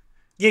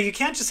 You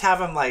can't just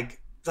have him like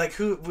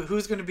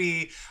who's going to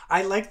be.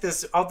 I like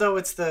this, although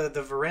it's the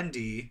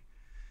Verendi.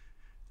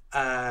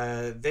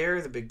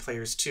 They're the big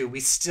players too.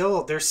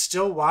 They're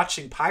still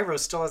watching. Pyro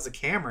still has a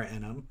camera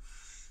in him.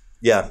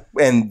 Yeah,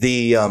 and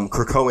the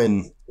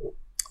Krakoan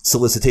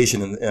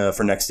solicitation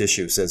for next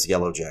issue says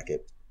Yellow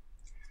Jacket.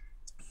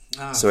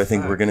 Oh, so I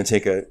think we're going to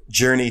take a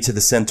journey to the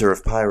center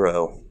of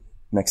Pyro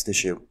next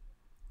issue.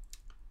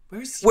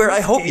 Where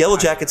I hope Yellow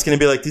Jacket's going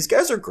to be like, these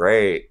guys are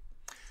great.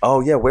 Oh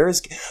yeah, where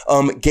is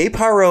Gay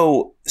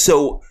Pyro?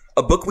 So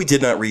a book we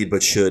did not read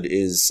but should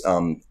is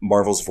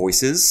Marvel's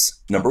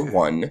Voices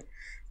 #1.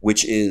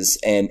 Which is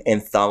an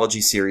anthology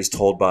series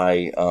told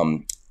by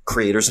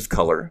creators of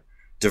color,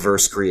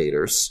 diverse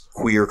creators,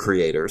 queer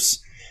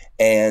creators.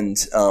 And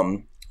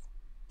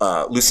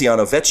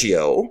Luciano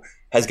Vecchio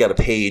has got a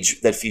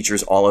page that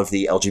features all of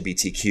the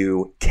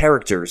LGBTQ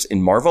characters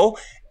in Marvel.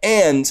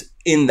 And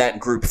in that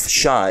group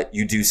shot,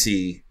 you do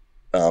see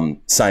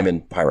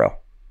Simon Pyro.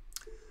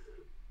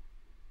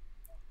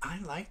 I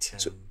liked him.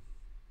 So,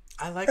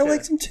 I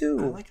liked him too.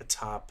 I like a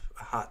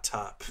hot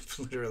top,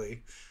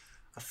 literally.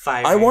 A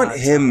fire. I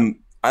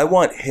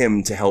want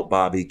him to help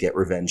Bobby get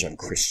revenge on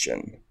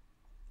Christian.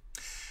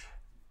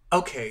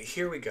 Okay,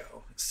 here we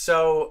go.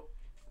 So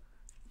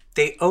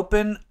they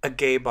open a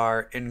gay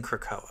bar in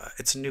Krakoa.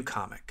 It's a new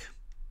comic.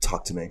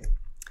 Talk to me.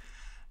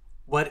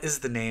 What is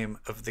the name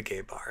of the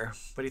gay bar?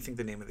 What do you think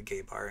the name of the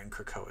gay bar in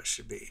Krakoa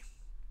should be?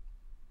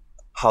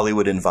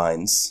 Hollywood and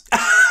Vines.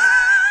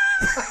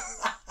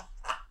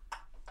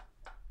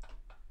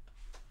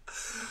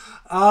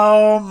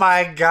 Oh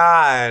my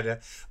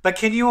God. But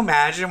can you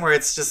imagine where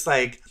it's just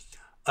like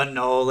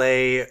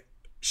Anole,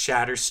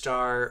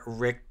 Shatterstar,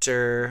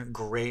 Richter,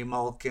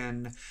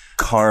 Greymalkin,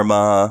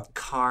 Karma.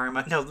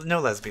 No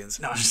lesbians.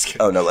 No, I'm just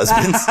kidding. Oh, no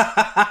lesbians?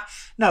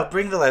 No,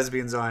 bring the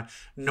lesbians on.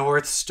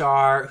 North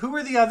Star. Who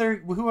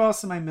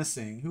else am I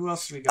missing? Who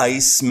else do we got?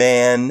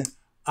 Iceman.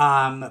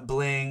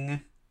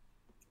 Bling.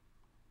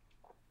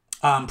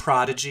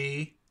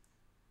 Prodigy.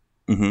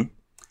 Mm-hmm.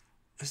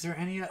 Is there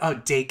any? Oh,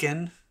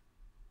 Dakin.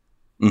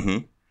 Mm-hmm.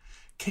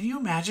 Can you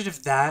imagine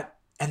if that,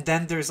 and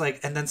then there's like,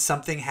 and then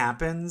something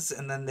happens,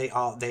 and then they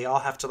all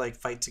have to like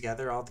fight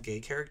together, all the gay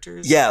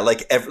characters? Yeah,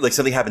 like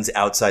something happens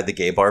outside the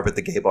gay bar, but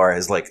the gay bar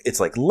has it's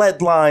like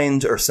lead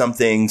lined or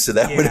something, so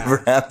that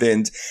whatever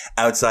happened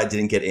outside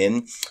didn't get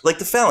in. Like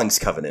the Phalanx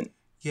Covenant.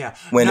 Yeah.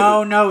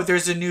 No,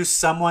 there's a new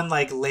someone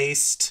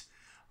laced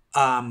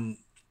the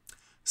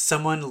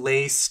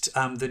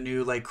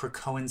new like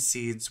Krakoan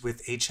seeds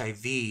with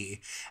HIV,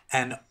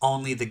 and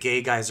only the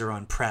gay guys are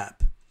on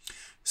PrEP.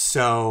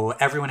 So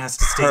everyone has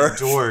to stay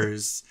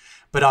indoors,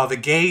 but all the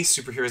gay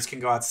superheroes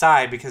can go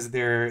outside because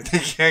they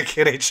can't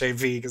get HIV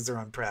because they're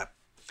on PrEP.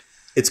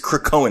 It's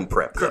Krakoan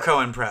PrEP.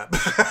 Krakoan PrEP.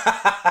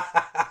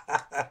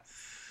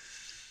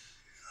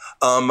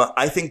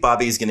 I think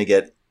Bobby's going to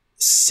get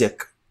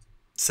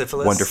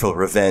syphilis, wonderful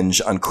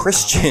revenge on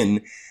Christian.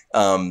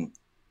 And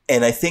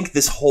I think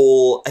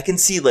I can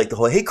see like the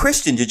whole, hey,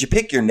 Christian, did you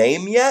pick your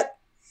name yet?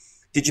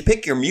 Did you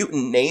pick your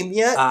mutant name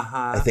yet?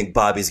 Uh-huh. I think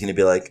Bobby's going to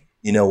be like,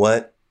 you know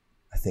what?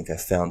 I think I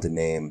found a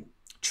name.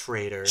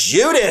 Traitor.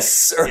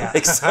 Judas! Or yeah.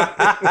 like something.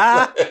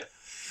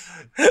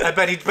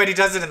 But he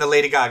does it in the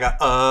Lady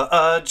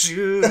Gaga.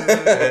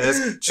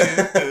 Judas,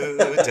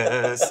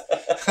 Judas.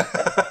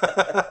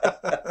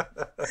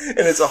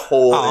 And it's a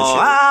whole issue.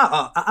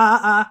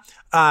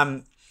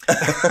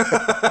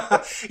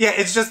 Yeah,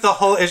 it's just the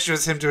whole issue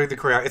is him doing the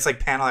choreography. It's like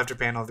panel after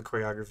panel of the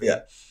choreography. Yeah.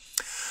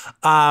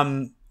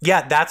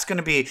 Yeah, that's going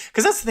to be...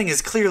 Because that's the thing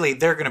is, clearly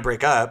they're going to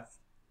break up.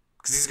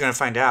 Because he's going to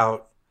find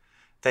out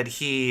that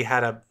he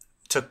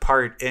took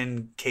part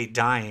in Kate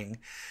dying.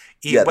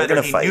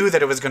 Whether he knew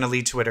that it was going to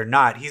lead to it or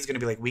not, he's going to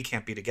be like, we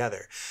can't be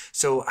together.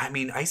 So, I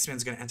mean,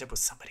 Iceman's going to end up with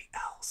somebody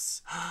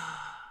else.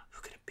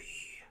 Who could it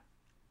be?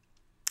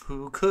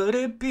 Who could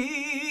it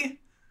be?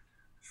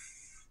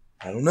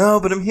 I don't know,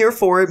 but I'm here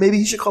for it. Maybe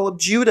he should call up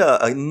Judah.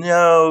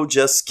 No,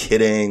 just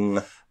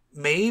kidding.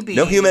 Maybe.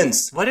 No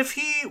humans. What if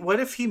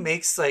he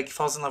makes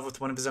falls in love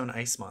with one of his own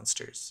ice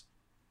monsters?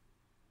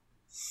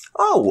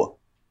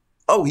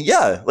 Oh,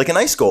 yeah, like an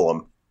ice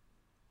golem.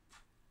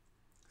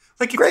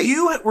 Like, if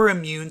you were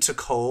immune to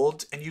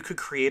cold and you could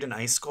create an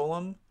ice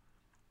golem,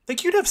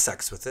 like, you'd have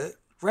sex with it,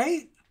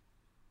 right?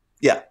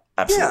 Yeah,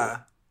 absolutely. Yeah,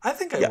 I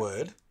think I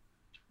would.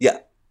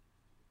 Yeah.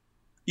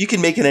 You can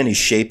make it any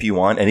shape you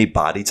want, any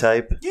body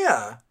type.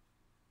 Yeah.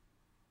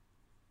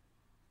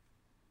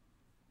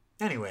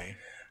 Anyway.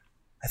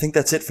 I think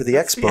that's it for the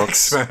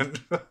X-Books.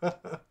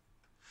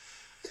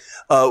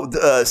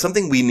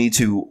 Something we need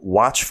to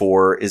watch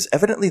for is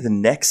evidently the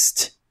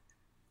next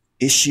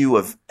issue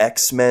of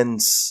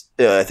X-Men's,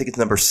 I think it's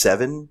number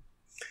 7.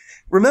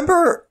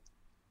 Remember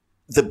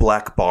the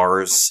black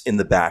bars in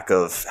the back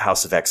of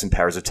House of X and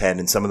Powers of 10,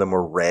 and some of them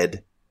were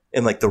red?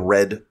 And like the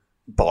red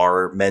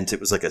bar meant it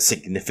was like a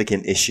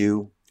significant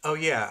issue. Oh,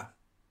 yeah.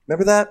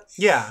 Remember that?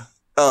 Yeah.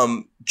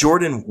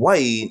 Jordan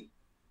White,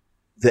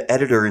 the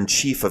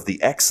editor-in-chief of the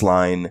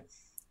X-Line,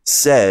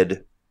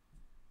 said...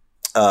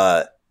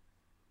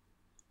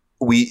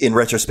 in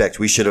retrospect,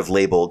 we should have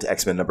labeled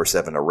X-Men number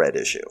 7 a red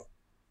issue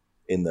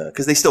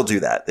because they still do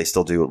that. They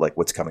still do like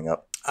what's coming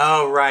up.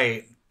 Oh,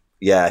 right.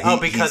 Yeah.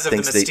 Because of the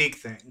Mystique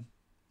thing.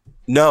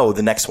 No,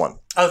 the next one.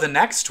 Oh, the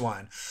next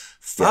one.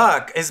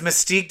 Fuck. Yeah. Is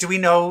Mystique, do we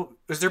know,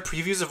 is there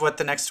previews of what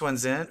the next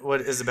one's what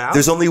is about?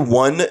 There's only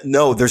one.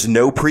 No, there's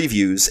no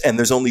previews. And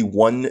there's only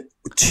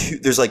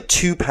there's like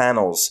 2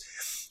 panels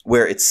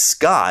where it's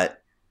Scott.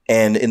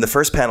 And in the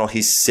first panel,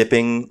 he's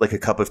sipping like a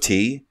cup of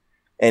tea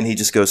and he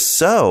just goes,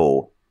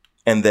 so...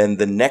 And then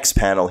the next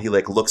panel, he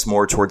like looks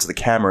more towards the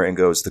camera and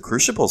goes, the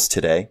Crucible's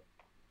today.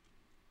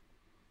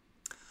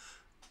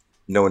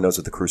 No one knows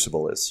what the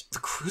Crucible is. The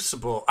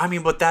Crucible. I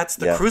mean, but that's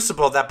the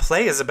Crucible. That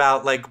play is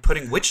about like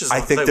putting witches on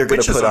trial.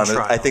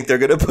 I think they're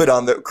going to put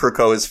on the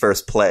Krakoa's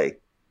first play.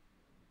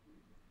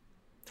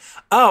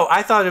 Oh,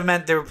 I thought it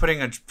meant they were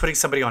putting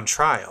somebody on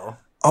trial.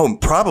 Oh,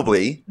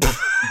 probably.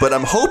 But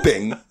I'm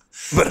hoping.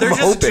 But They're I'm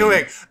just hoping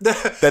doing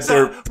that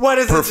they're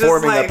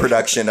performing a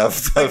production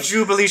of like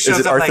Jubilee shows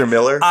is it up Arthur like,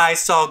 Miller? I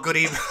saw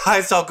Goody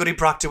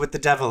Proctor with the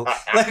devil.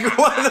 Like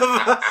what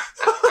the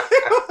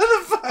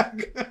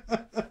fuck?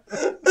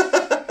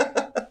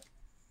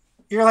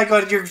 You're like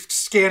you're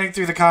scanning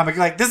through the comic.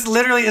 You're like, this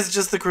literally is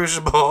just the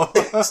Crucible.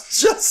 It's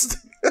just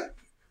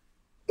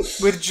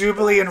with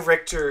Jubilee and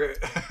Richter.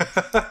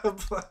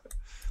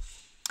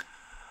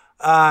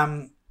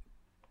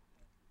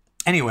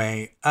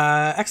 Anyway,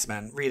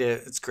 X-Men, read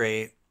it. It's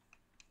great.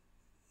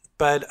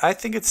 But I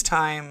think it's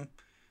time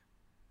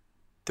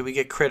that we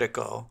get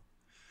critical.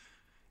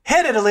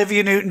 Hit it,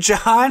 Olivia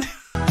Newton-John.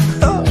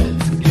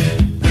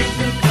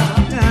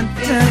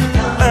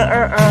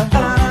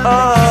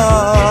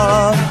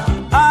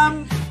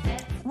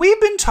 We've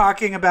been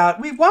talking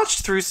about, we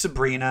watched through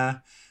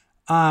Sabrina.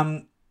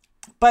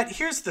 But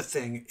here's the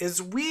thing,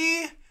 is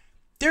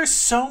there's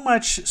so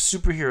much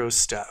superhero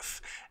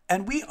stuff,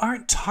 and we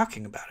aren't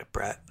talking about it,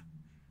 Brett.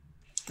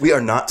 We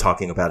are not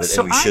talking about it,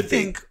 and we should be. So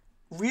I think,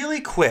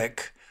 really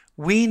quick,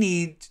 we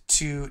need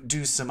to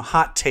do some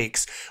hot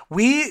takes.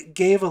 We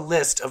gave a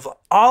list of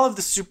all of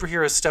the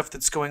superhero stuff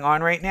that's going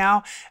on right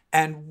now,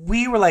 and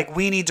we were like,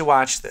 we need to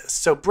watch this.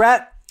 So,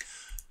 Brett,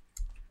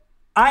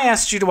 I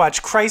asked you to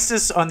watch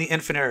Crisis on the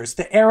Infinite Earths,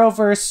 the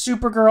Arrowverse,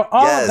 Supergirl,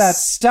 all of that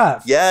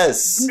stuff.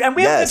 Yes. And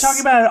we haven't been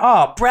talking about it at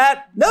all.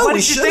 Brett, what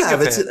did you think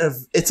of it?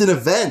 It's an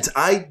event.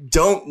 I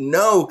don't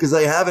know because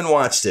I haven't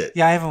watched it.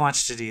 Yeah, I haven't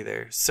watched it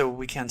either, so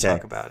we can't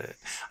talk about it.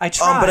 I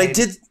tried. But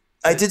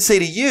I did say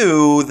to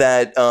you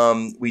that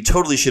we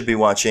totally should be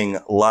watching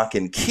Lock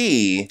and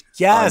Key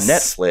on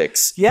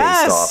Netflix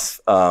based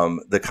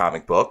off the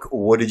comic book.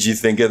 What did you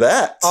think of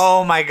that?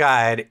 Oh my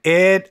God.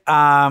 It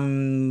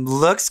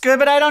looks good,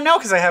 but I don't know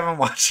because I haven't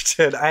watched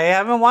it.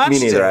 Me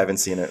neither. I haven't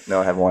seen it. No,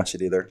 I haven't watched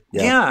it either.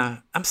 Yeah,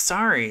 I'm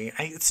sorry.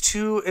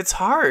 It's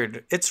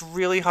hard. It's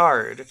really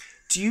hard.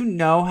 Do you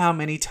know how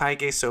many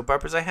Thai-gay soap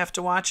operas I have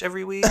to watch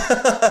every week?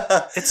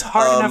 It's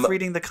hard enough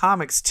reading the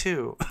comics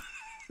too.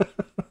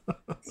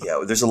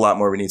 Yeah, there's a lot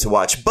more we need to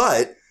watch.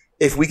 But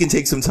if we can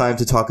take some time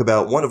to talk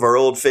about one of our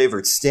old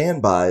favorite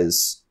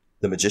standbys,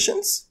 The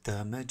Magicians?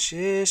 The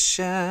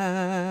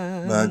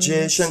Magicians.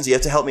 Magicians. You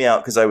have to help me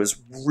out because I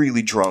was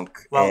really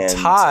drunk. Well, and,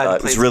 Todd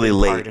it was really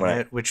late in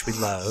it, which we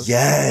love.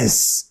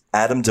 Yes.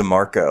 Adam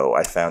DeMarco,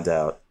 I found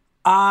out.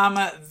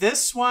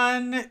 This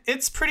one,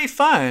 it's pretty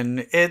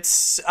fun.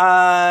 It's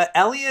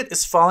Elliot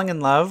is falling in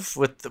love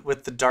with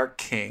the Dark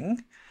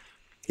King.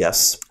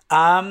 Yes.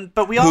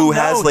 But we all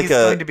know he's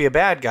going to be a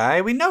bad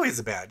guy. We know he's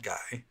a bad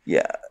guy.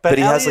 Yeah. But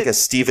he has like a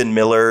Stephen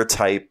Miller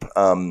type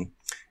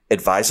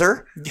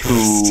advisor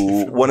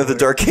who one of the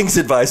Dark King's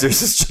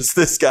advisors is just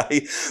this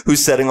guy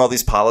who's setting all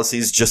these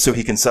policies just so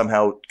he can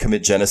somehow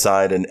commit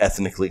genocide and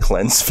ethnically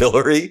cleanse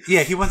Fillory.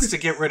 Yeah, he wants to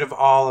get rid of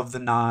all of the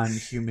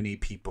non-human-y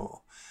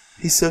people.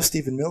 He's so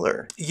Stephen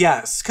Miller.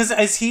 Yes, because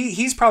as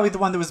he's probably the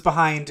one that was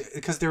behind,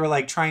 because they were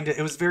like trying to,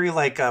 it was very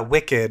like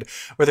Wicked,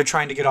 where they're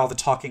trying to get all the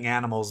talking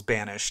animals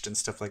banished and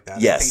stuff like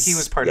that. Yes. I think he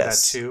was part of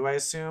that too, I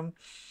assume.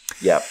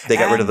 Yeah, they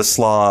got rid of the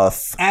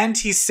sloth. And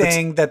he's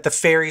saying that the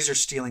fairies are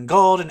stealing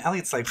gold, and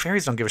Elliot's like,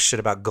 fairies don't give a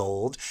shit about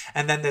gold.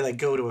 And then they like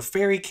go to a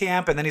fairy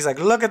camp, and then he's like,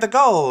 look at the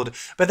gold.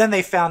 But then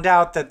they found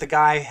out that the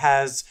guy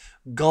has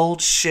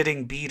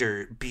gold-shitting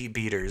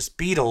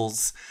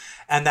beetles,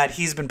 and that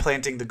he's been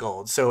planting the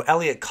gold. So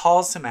Elliot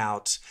calls him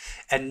out,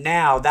 and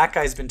now that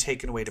guy's been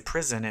taken away to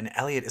prison, and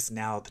Elliot is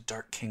now the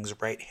Dark King's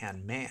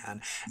right-hand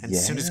man. And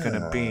soon he's going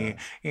to be,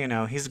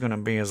 he's going to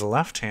be his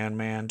left-hand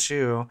man,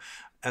 too.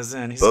 As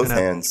in, he's both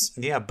hands.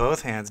 Yeah,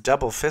 both hands.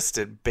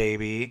 Double-fisted,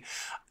 baby.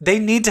 They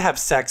need to have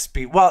sex.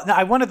 Well, no,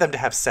 I wanted them to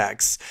have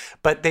sex,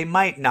 but they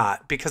might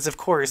not. Because, of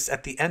course,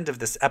 at the end of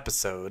this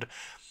episode,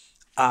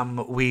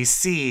 we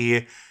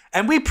see...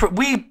 And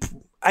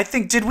I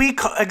think, did we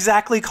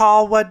exactly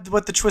call what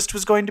the twist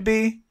was going to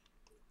be?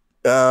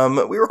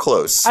 We were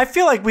close. I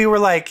feel like we were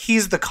like,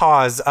 he's the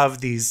cause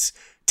of these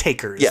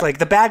takers. Yeah. Like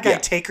the bad guy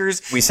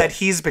takers that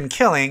he's been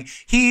killing.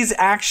 He's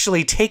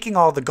actually taking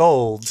all the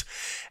gold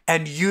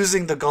and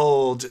using the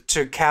gold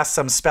to cast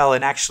some spell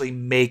and actually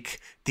make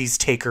these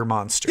taker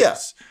monsters. Yeah.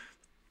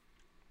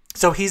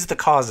 So he's the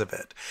cause of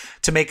it,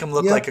 to make him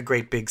look like a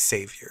great big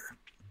savior.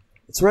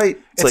 That's right.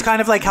 It's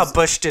kind of like how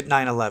Bush did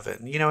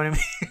 9/11. You know what I mean?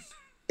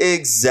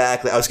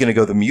 Exactly. I was going to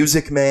go the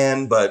Music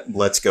Man, but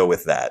let's go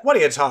with that. What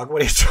do you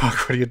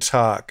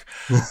talk?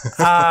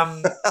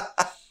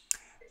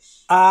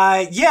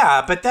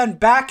 Yeah, but then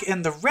back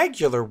in the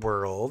regular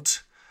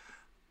world,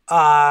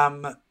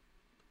 some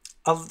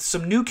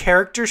new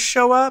characters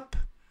show up,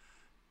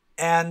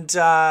 and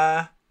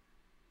I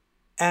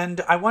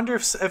wonder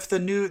if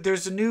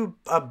there's a new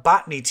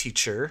botany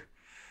teacher.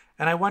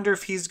 And I wonder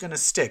if he's going to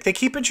stick. They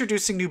keep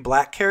introducing new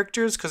black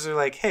characters because they're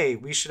like, hey,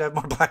 we should have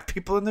more black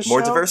people in the show.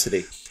 More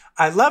diversity.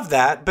 I love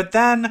that. But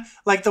then,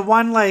 like, the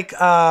one, like,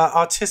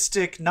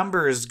 autistic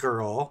numbers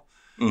girl.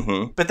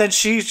 Mm-hmm. But then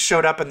she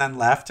showed up and then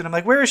left. And I'm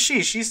like, where is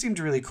she? She seemed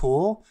really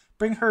cool.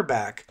 bring her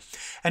back.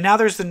 And now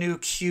there's the new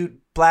cute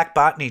black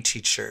botany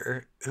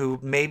teacher who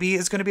maybe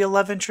is going to be a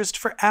love interest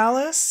for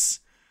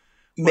Alice.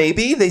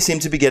 Maybe. They seem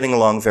to be getting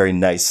along very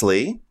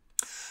nicely.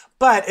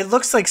 But it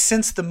looks like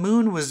since the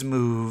moon was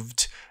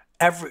moved,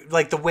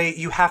 the way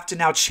you have to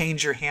now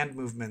change your hand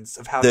movements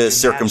of how the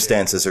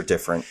circumstances are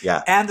different.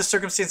 Yeah. And the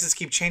circumstances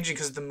keep changing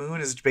because the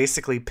moon is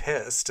basically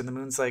pissed and the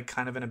moon's like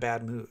kind of in a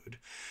bad mood.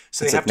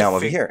 So it's they like have now to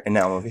over here and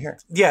now I'm over here.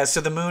 Yeah, so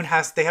the moon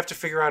they have to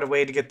figure out a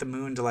way to get the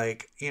moon to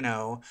like,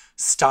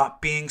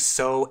 stop being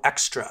so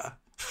extra.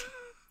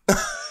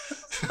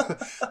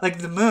 Like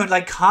the moon,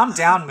 like calm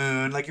down,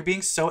 moon. Like you're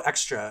being so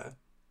extra.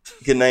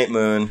 Good night,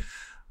 moon.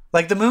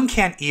 Like the moon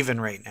can't even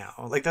right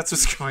now. Like that's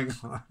what's going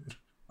on.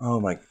 Oh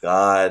my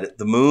God.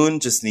 The moon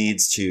just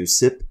needs to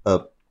sip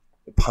a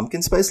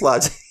pumpkin spice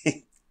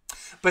latte.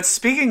 But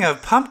speaking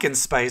of pumpkin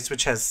spice,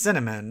 which has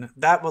cinnamon,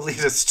 that will lead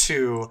us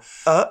to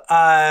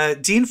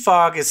Dean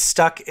Fogg is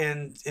stuck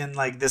in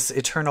like this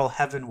eternal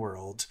heaven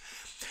world.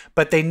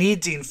 But they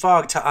need Dean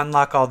Fogg to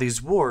unlock all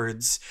these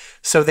wards.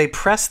 So they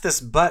press this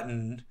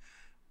button,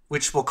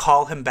 which will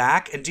call him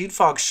back. And Dean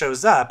Fogg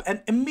shows up.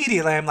 And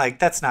immediately I'm like,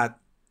 that's not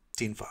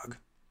Dean Fogg.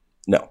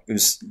 No, it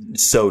was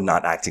so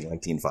not acting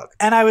like Dean Fogg.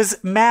 And I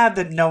was mad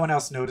that no one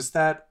else noticed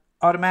that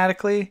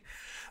automatically.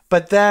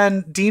 But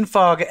then Dean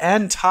Fogg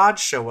and Todd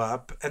show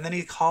up, and then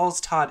he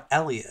calls Todd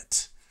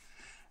Elliot.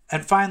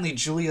 And finally,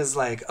 Julia's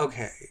like,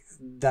 okay,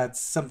 that's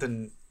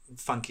something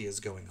funky is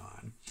going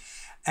on.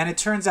 And it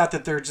turns out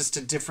that they're just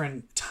a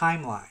different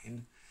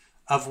timeline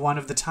of one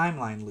of the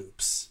timeline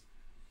loops.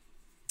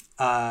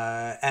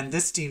 And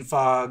this Dean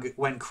Fogg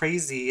went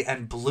crazy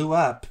and blew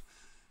up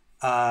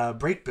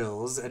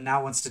Breakbills and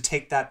now wants to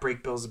take that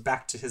Breakbills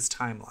back to his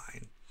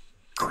timeline.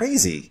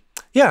 Crazy.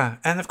 Yeah,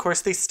 and of course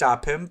they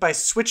stop him by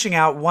switching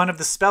out one of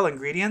the spell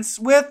ingredients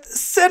with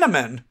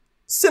cinnamon.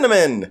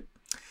 Cinnamon!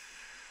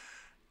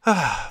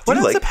 What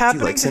ends up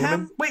happening to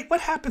him? Wait,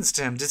 what happens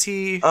to him? Does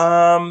he...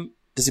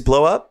 Does he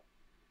blow up?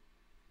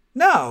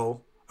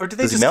 No. Or do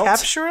they just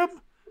capture him?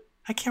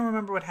 I can't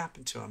remember what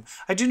happened to him.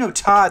 I do know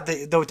Todd,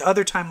 the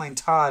other timeline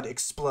Todd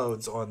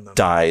explodes on them.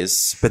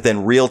 Dies. But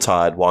then real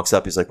Todd walks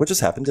up. He's like, what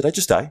just happened? Did I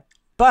just die?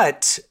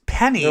 But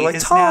Penny like,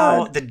 is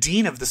Todd. now the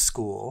dean of the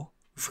school.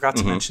 We forgot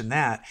to mention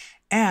that.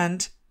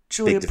 And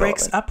Julia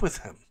breaks up with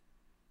him.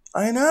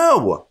 I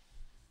know.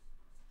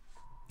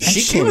 And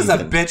she was a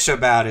bitch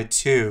about it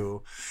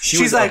too.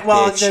 She's like,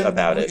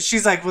 about it.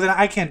 She's like, well, then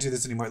I can't do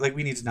this anymore. Like,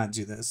 we need to not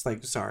do this.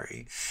 Like,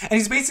 sorry. And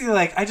he's basically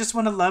like, I just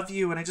want to love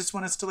you, and I just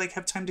want us to like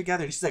have time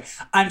together. And she's like,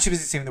 I'm too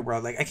busy saving the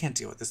world. Like, I can't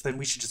deal with this. Then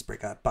we should just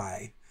break up.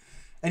 Bye.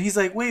 And he's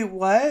like, wait,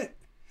 what?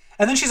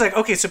 And then she's like,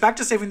 okay, so back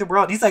to saving the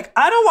world. And he's like,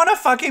 I don't want to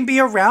fucking be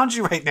around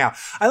you right now.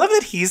 I love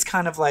that he's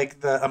kind of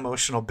like the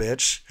emotional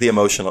bitch.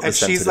 And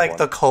she's like one.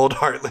 the cold,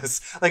 heartless.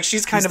 Like,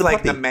 she's kind of like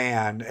puppy. the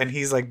man, and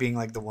he's like being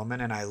like the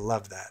woman, and I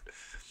love that.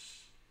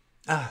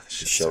 The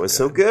show is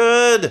so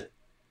good.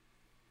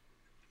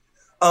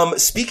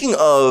 Speaking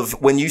of,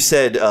 when you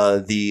said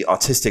when you're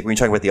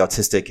talking about the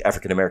autistic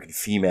African-American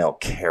female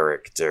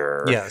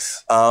character.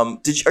 Yes. Are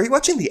you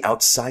watching The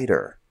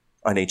Outsider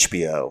on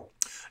HBO?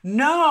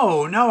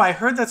 No, I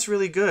heard that's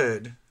really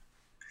good.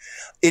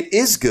 It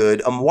is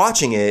good. I'm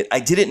watching it. I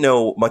didn't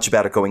know much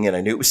about it going in.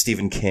 I knew it was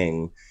Stephen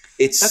King.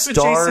 That's with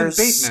Jason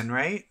Bateman,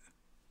 right?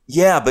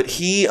 Yeah, but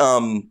he's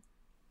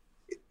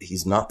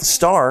not the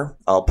star.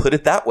 I'll put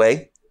it that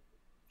way.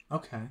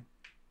 Okay.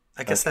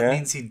 I guess that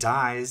means he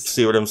dies.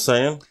 See what I'm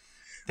saying?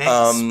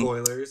 Thanks,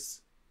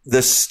 spoilers.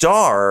 The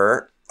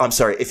star, I'm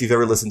sorry, if you've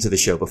ever listened to the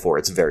show before,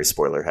 it's very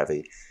spoiler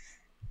heavy.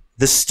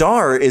 The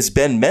star is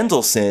Ben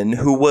Mendelsohn,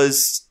 who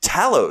was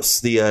Talos,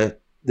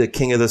 the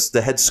king of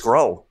the head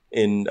Skrull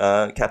in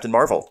Captain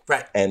Marvel.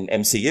 Right. And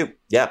MCU.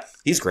 Yeah,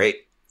 he's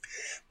great.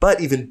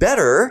 But even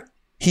better,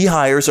 he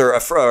hires, or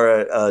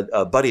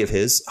a buddy of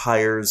his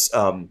hires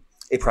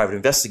a private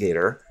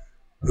investigator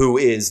who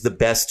is the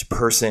best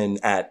person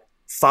at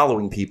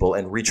following people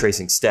and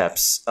retracing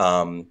steps,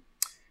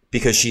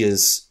 because she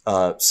is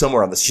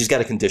somewhere on this. She's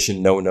got a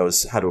condition. No one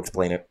knows how to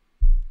explain it.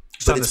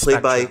 But it's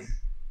played by...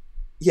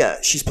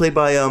 Yeah, she's played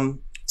by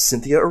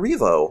Cynthia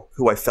Erivo,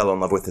 who I fell in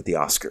love with at the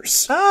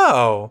Oscars.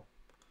 Oh.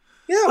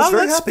 Yeah, I was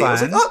very happy. Fun. I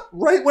was like,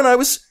 right when I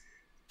was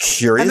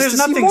curious to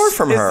see more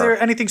from her. Is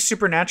there anything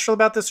supernatural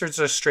about this, or is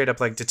it just straight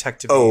up like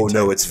detective? Oh,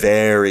 no, it's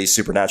very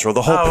supernatural.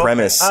 The whole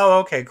premise. Okay. Oh,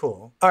 okay,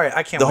 cool. All right,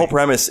 I can't wait. The whole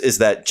premise is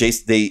that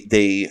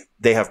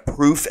they have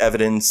proof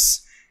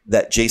evidence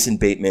that Jason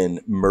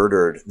Bateman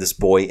murdered this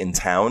boy in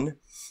town,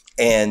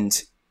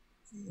 and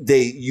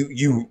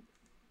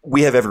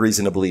we have every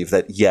reason to believe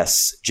that,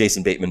 yes,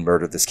 Jason Bateman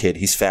murdered this kid.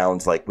 He's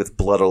found like with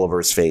blood all over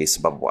his face,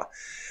 blah, blah, blah.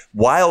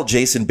 While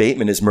Jason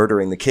Bateman is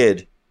murdering the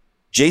kid,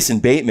 Jason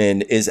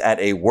Bateman is at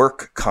a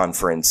work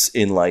conference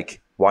in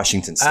like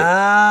Washington State.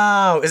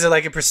 Oh, is it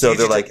like a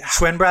prestigious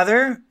twin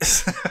brother?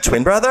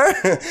 Twin brother?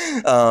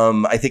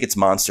 I think it's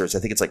monsters. I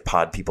think it's like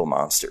Pod People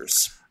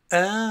Monsters.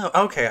 Oh,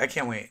 okay. I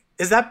can't wait.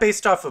 Is that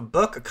based off a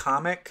book, a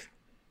comic?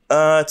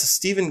 It's a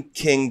Stephen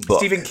King book.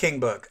 Stephen King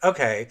book.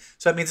 Okay.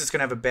 So that means it's going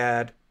to have a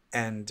bad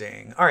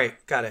ending. All right.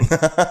 Got it.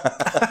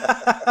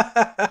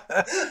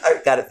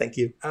 got it. Thank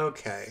you.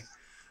 Okay.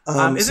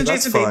 So Isn't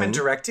that's Jason fun. Bateman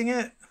directing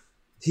it?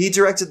 He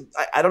directed,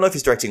 I don't know if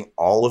he's directing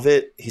all of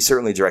it. He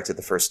certainly directed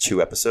the first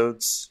 2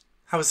 episodes.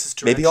 How was his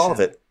direction? Maybe all of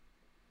it.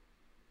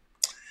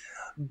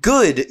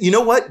 Good. You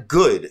know what?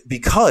 Good.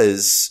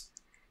 Because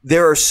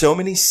there are so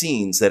many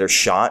scenes that are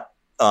shot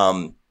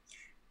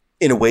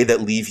in a way that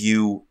leave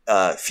you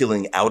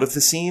feeling out of the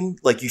scene.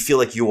 Like you feel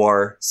like you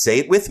are, say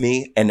it with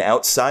me, an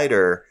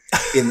outsider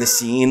in the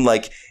scene.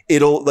 Like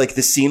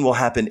the scene will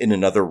happen in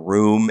another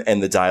room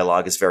and the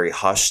dialogue is very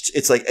hushed.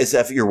 It's like as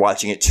if you're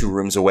watching it 2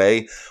 rooms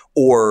away,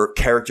 or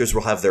characters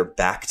will have their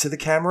back to the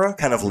camera,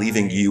 kind of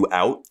leaving you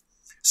out.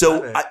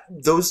 So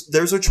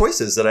those are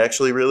choices that I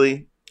actually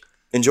really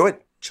enjoyed.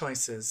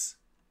 Choices.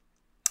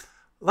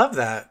 Love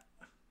that.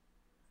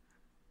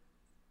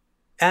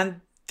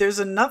 And there's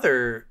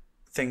another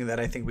thing that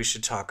I think we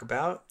should talk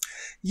about.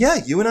 Yeah,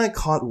 you and I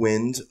caught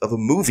wind of a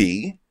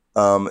movie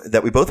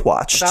that we both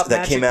watched about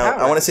that came out,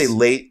 powers. I want to say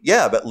late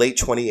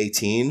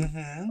 2018.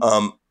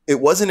 Mm-hmm. It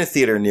was in a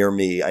theater near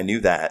me. I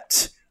knew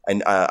that.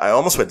 I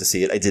almost went to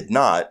see it. I did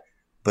not,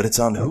 but it's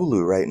on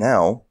Hulu right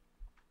now.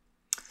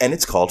 And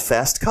it's called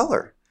Fast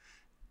Color.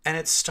 And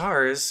it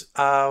stars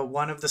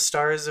one of the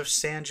stars of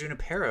San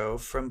Junipero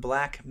from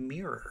Black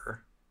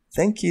Mirror.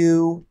 Thank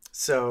you.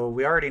 So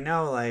we already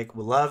know, like,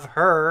 we love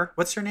her.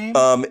 What's her name?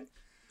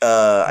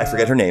 I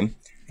forget her name.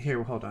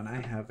 Here, hold on.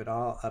 I have it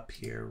all up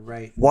here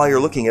right While now.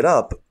 you're looking it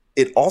up,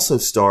 it also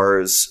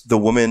stars the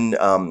woman.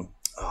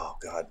 Oh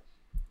God,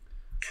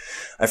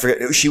 I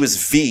forget. She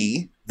was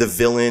V, the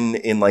villain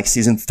in like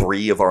season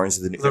 3 of Orange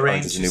is the New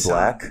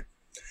Black.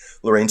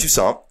 Lorraine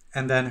Toussaint.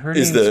 And then her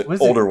is name the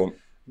older woman.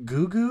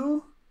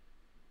 Gugu?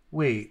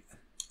 Wait.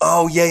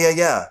 Oh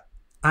yeah.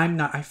 I'm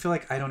not. I feel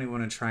like I don't even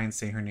want to try and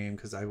say her name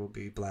because I will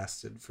be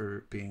blasted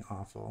for being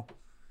awful.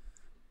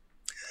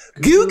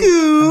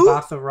 Gugu.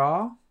 Mbatha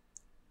Raw.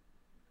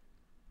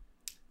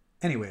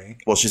 Anyway.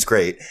 Well, she's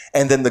great.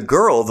 And then the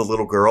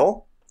little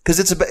girl, because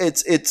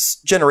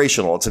it's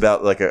generational. It's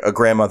about like a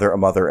grandmother, a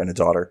mother, and a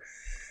daughter.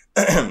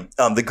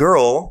 The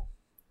girl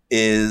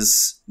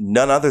is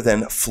none other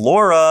than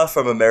Flora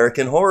from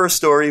American Horror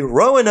Story,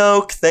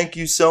 Roanoke. Thank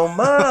you so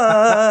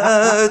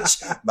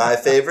much. My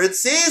favorite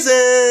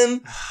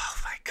season.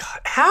 Oh my God.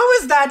 How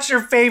is that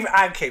your favorite?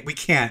 Okay, we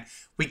can't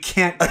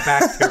go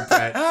back there,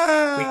 Brett.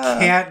 We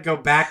can't go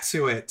back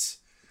to it.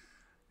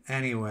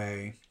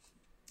 Anyway.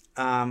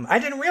 I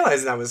didn't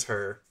realize that was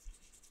her.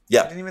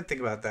 Yeah. I didn't even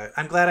think about that.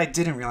 I'm glad I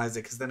didn't realize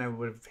it because then I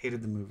would have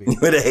hated the movie. You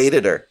would have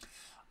hated her.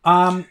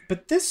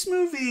 But this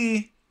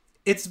movie,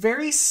 it's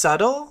very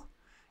subtle,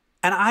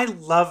 and I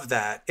love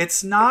that.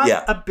 It's not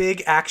a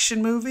big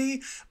action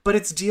movie, but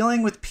it's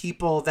dealing with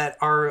people that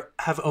who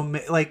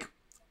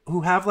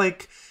have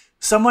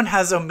someone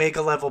has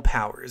Omega level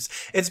powers.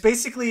 It's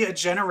basically a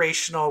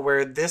generational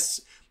where this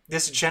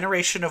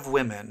generation of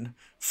women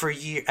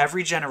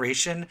every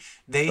generation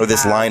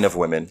this line of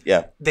women,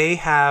 they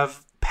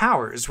have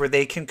powers where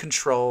they can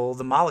control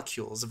the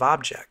molecules of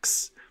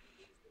objects.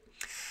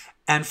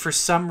 And for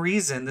some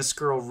reason, this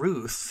girl,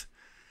 Ruth,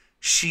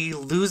 she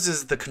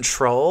loses the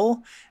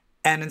control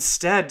and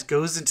instead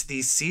goes into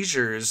these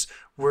seizures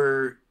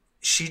where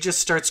she just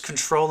starts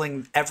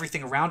controlling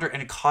everything around her,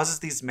 and it causes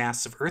these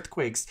massive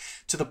earthquakes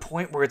to the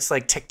point where it's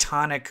like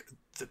tectonic,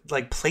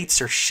 like plates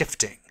are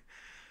shifting.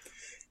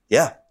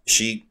 Yeah,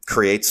 she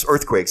creates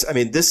earthquakes. I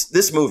mean,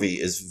 this movie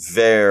is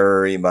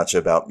very much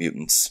about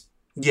mutants.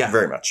 Yeah.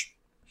 Very much.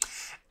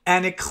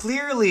 And it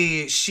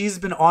clearly, she's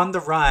been on the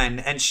run,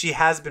 and she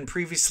has been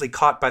previously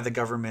caught by the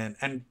government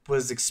and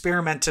was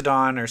experimented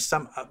on, or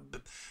some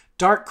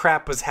dark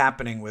crap was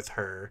happening with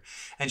her,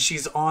 and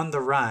she's on the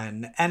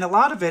run. And a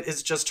lot of it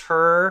is just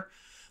her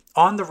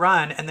on the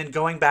run and then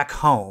going back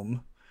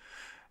home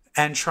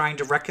and trying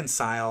to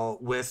reconcile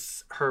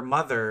with her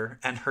mother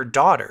and her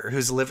daughter,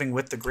 who's living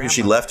with the grandmother.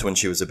 She left when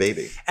she was a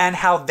baby. And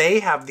how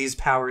they have these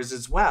powers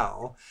as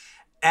well.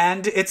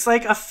 And it's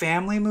like a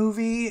family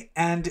movie,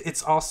 and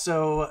it's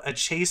also a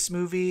chase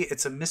movie.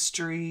 It's a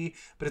mystery,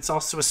 but it's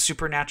also a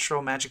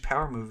supernatural magic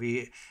power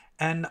movie.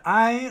 And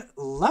I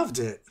loved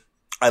it.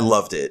 I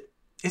loved it.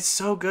 It's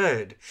so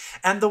good.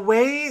 And the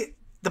way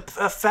the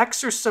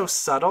effects are so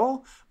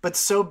subtle, but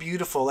so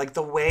beautiful. Like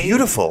the way...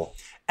 Beautiful.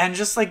 And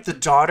just like the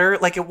daughter,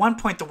 like at one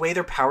point, the way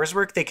their powers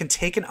work, they can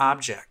take an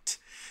object,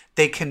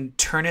 they can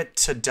turn it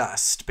to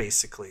dust,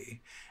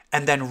 basically,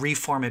 and then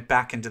reform it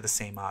back into the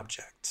same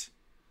object.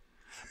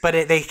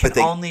 But they can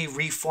only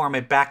reform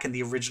it back in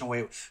the original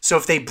way. So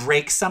if they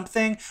break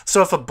something,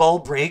 so if a bowl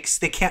breaks,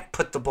 they can't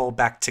put the bowl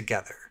back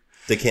together.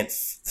 They can't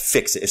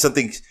fix it.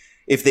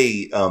 If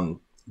they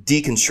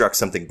deconstruct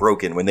something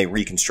broken, when they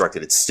reconstruct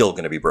it, it's still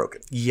going to be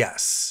broken.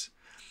 Yes.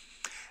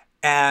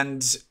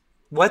 And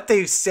what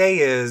they say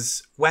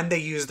is when they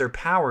use their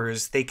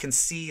powers, they can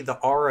see the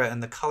aura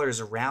and the colors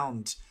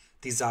around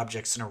these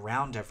objects and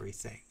around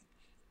everything.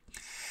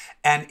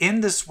 And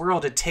in this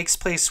world, it takes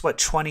place,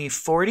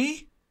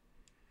 2040?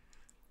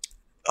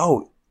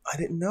 Oh, I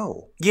didn't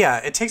know. Yeah,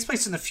 it takes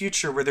place in the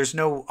future where there's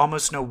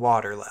almost no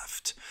water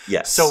left.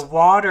 Yes. So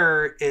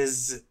water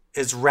is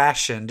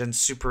rationed and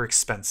super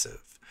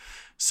expensive.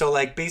 So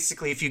like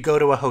basically if you go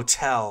to a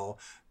hotel,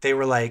 they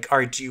were like, all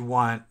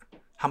right,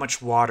 how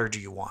much water do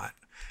you want?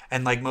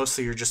 And like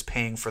mostly you're just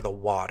paying for the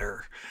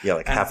water. Yeah,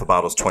 like half a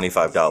bottle's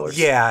 $25.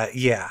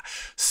 Yeah.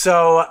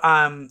 So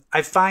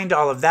I find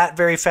all of that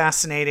very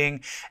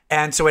fascinating.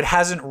 And so it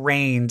hasn't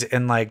rained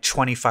in like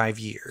 25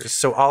 years.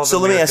 So all of So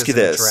let me ask you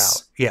America's in a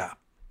this. drought.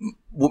 Yeah.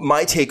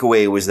 My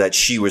takeaway was that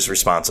she was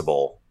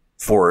responsible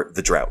for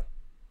the drought.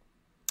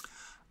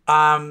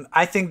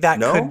 I think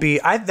that could be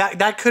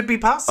that could be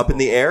possible. Up in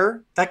the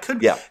air? That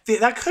could Yeah.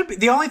 That could be.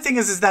 The only thing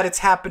is that it's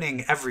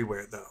happening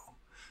everywhere though.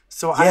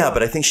 So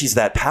but I think she's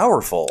that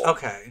powerful.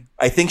 Okay.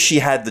 I think she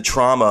had the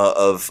trauma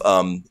of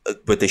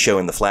what they show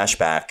in the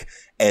flashback,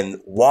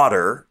 and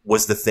water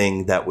was the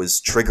thing that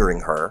was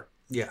triggering her.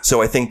 Yeah.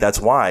 So I think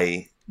that's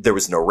why there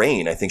was no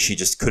rain. I think she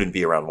just couldn't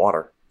be around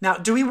water. Now,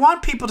 do we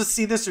want people to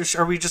see this,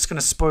 or are we just going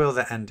to spoil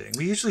the ending?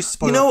 We usually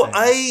spoil.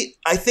 I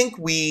think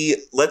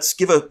let's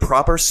give a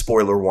proper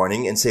spoiler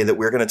warning and say that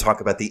we're going to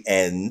talk about the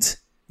end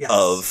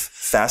of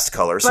Fast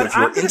Color. So if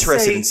you're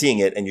interested in seeing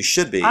it, and you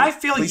should be, I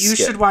feel you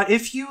should watch.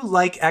 If you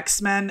like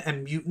X-Men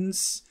and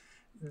mutants,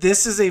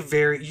 this is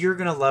you're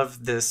going to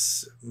love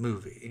this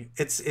movie.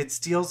 It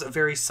deals a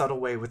very subtle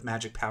way with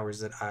magic powers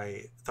that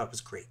I thought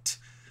was great.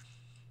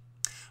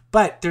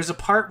 But there's a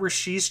part where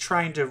she's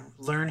trying to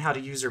learn how to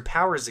use her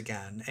powers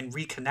again and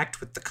reconnect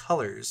with the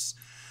colors.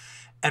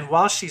 And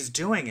while she's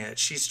doing it,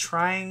 she's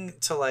trying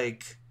to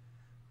like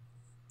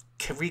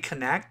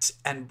reconnect.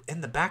 And in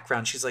the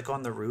background, she's like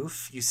on the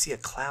roof. You see a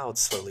cloud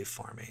slowly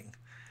forming.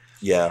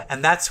 Yeah.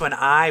 And that's when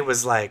I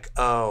was like,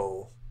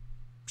 oh,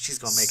 she's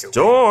going to make it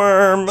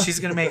rain.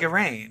 She's going to make it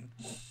rain.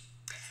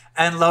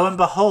 And lo and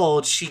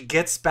behold, she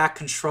gets back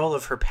control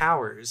of her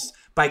powers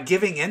by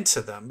giving in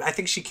to them. I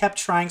think she kept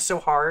trying so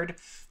hard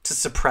to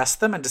suppress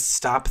them and to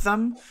stop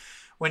them.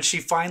 When she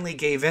finally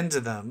gave in to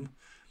them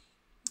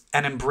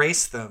and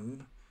embraced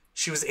them,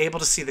 she was able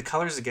to see the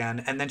colors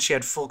again, and then she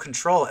had full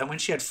control. And when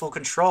she had full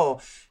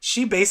control,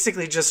 she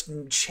basically just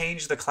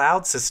changed the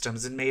cloud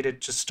systems and made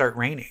it just start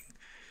raining.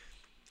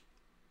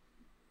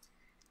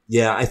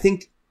 Yeah, I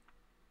think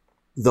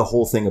the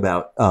whole thing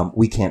about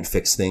we can't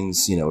fix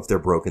things, if they're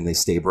broken, they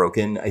stay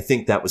broken. I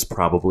think that was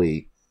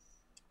probably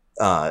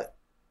to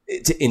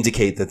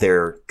indicate that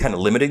they're kind of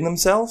limiting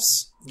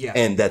themselves. Yeah.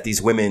 And that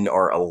these women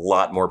are a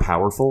lot more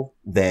powerful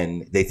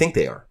than they think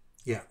they are.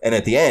 Yeah. And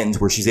at the end,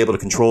 where she's able to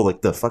control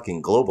like the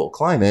fucking global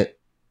climate,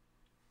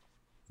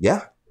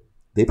 yeah,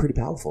 they're pretty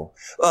powerful.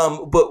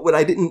 But what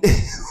I didn't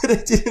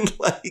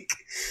like,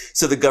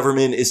 so the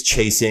government is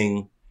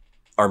chasing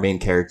our main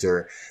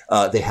character.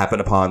 They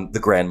happen upon the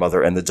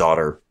grandmother and the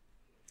daughter.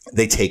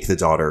 They take the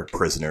daughter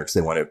prisoner because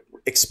they want to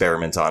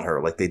experiment on her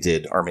like they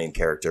did our main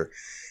character.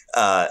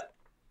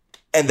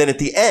 And then at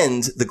the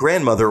end, the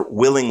grandmother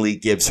willingly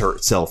gives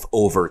herself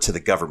over to the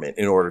government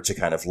in order to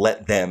kind of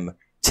let them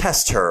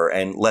test her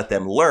and let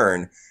them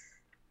learn.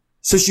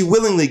 So she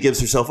willingly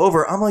gives herself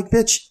over. I'm like,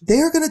 bitch,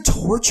 they're going to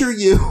torture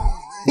you.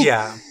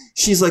 Yeah.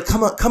 She's like,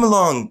 come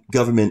along,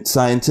 government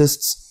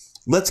scientists.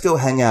 Let's go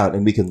hang out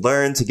and we can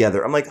learn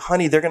together. I'm like,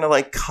 honey, they're going to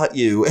like cut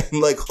you and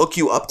like hook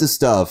you up to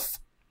stuff.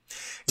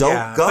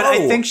 Don't go. But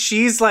I think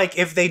she's like,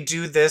 if they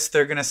do this,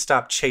 they're going to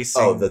stop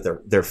chasing. Oh, that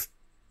they're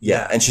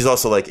yeah. And she's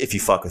also like, if you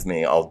fuck with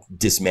me, I'll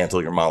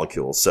dismantle your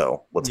molecules.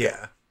 So let's go.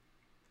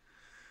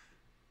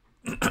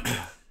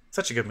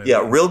 Such a good movie.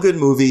 Yeah, real good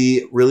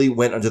movie. Really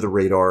went under the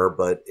radar,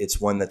 but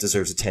it's one that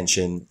deserves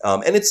attention.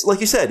 And it's,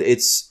 like you said,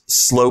 it's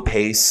slow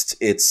paced.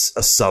 It's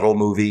a subtle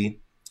movie.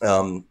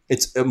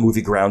 It's a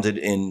movie grounded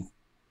in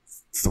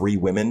 3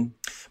 women.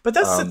 But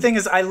that's the thing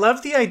is I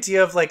love the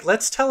idea of like,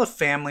 let's tell a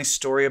family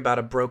story about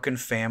a broken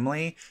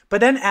family,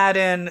 but then add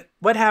in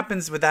what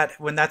happens with that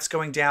when that's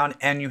going down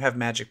and you have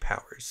magic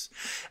powers.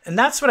 And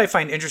that's what I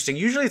find interesting.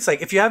 Usually it's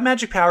like, if you have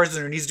magic powers,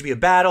 then there needs to be a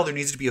battle, there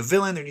needs to be a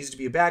villain, there needs to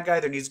be a bad guy,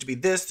 there needs to be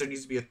this, there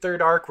needs to be a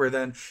third arc where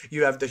then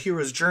you have the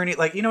hero's journey.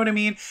 Like, you know what I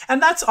mean?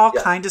 And that's all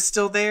kind of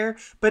still there.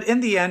 But in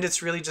the end,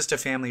 it's really just a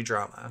family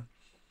drama.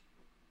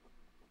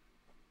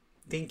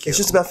 Thank you. It's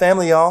just about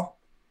family, y'all.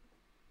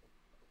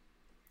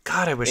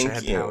 God, I wish I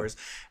had powers.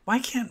 Why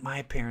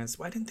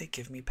didn't they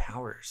give me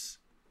powers?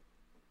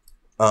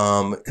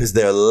 Because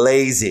they're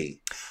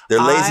lazy. They're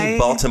lazy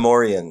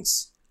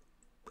Baltimoreans.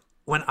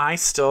 When I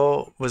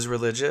still was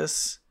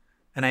religious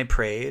and I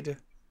prayed,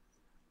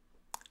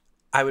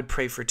 I would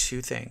pray for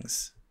 2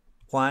 things.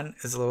 One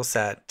is a little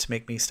sad to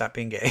make me stop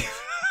being gay.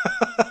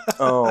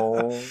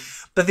 Oh.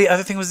 But the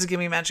other thing was to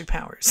give me magic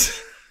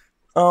powers.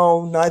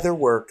 Oh, neither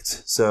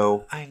worked.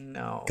 So I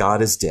know.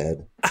 God is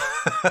dead.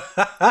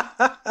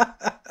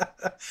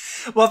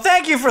 Well,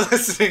 thank you for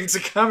listening to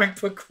Comic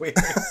Book Queers.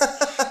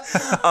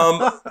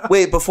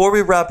 Wait, before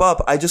we wrap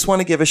up, I just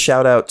want to give a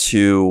shout out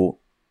to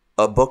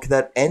a book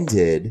that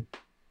ended,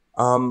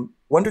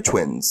 Wonder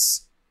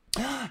Twins.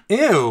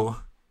 Ew.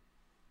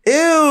 We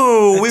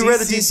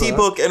read a DC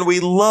book and we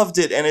loved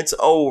it and it's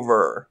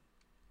over.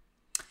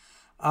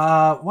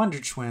 Wonder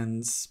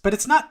Twins. But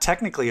it's not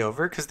technically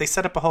over because they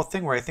set up a whole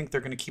thing where I think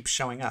they're going to keep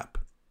showing up.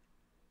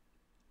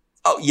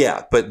 Oh,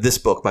 yeah, but this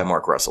book by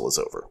Mark Russell is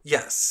over.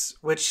 Yes,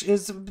 which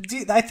is,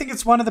 I think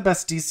it's one of the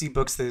best DC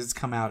books that has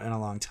come out in a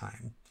long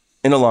time.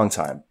 In a long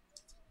time.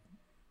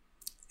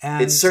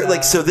 And it's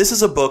so this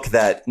is a book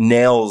that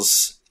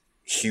nails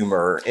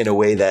humor in a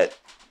way that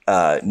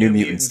New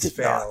Mutants did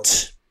failed.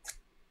 not.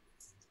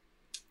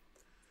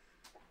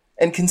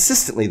 And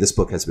consistently, this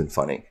book has been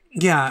funny.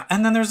 Yeah,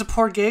 and then there's a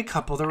poor gay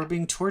couple that were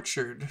being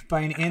tortured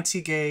by an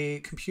anti-gay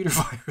computer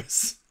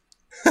virus.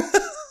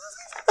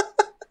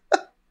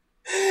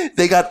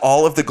 They got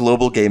all of the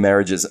global gay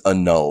marriages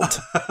annulled.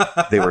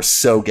 They were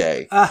so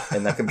gay,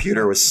 and that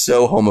computer was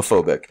so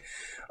homophobic.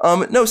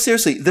 No,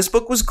 seriously, this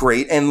book was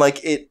great, and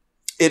like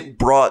it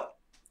brought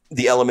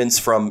the elements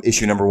from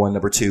issue number 1,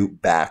 number 2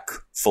 back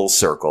full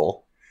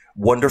circle.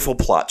 Wonderful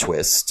plot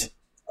twist.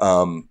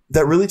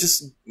 That really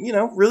just,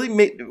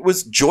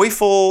 was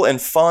joyful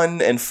and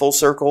fun and full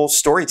circle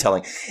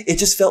storytelling. It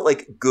just felt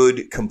like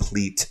good,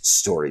 complete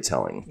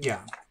storytelling.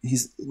 Yeah.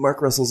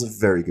 Mark Russell's a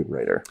very good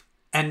writer.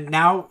 And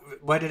now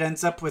what it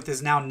ends up with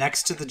is now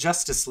next to the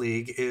Justice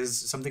League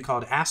is something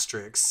called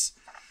Asterix,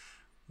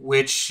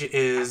 which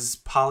is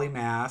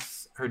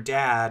Polymath, her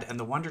dad, and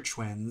the Wonder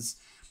Twins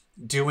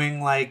doing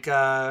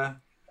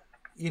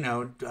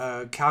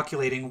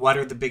calculating what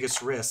are the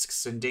biggest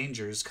risks and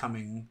dangers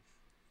coming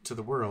to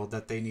the world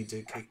that they need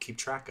to keep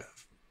track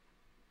of.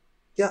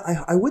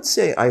 Yeah, I would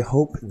say I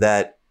hope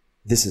that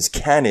this is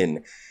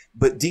canon,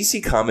 but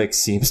DC Comics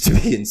seems to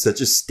be in such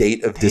a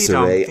state of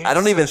disarray. I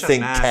don't even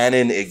think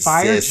canon exists.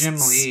 Fire Jim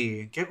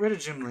Lee. Get rid of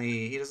Jim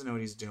Lee. He doesn't know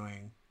what he's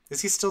doing.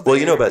 Is he still there?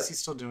 Well, is he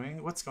still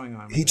doing? What's going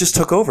on? He just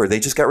took over. They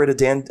just got rid of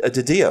Dan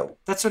DiDio.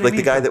 That's what I mean.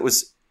 The guy that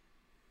was...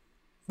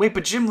 Wait,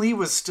 but Jim Lee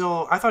was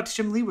still... I thought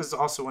Jim Lee was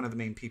also one of the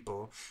main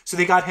people. So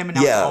they got him and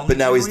now... Yeah, but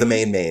now he's the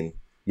main.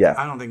 Yeah.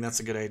 I don't think that's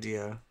a good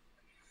idea.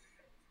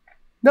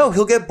 No,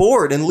 he'll get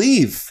bored and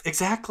leave.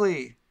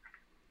 Exactly.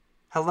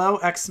 Hello,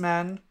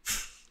 X-Men.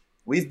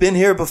 We've been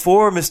here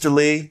before, Mr.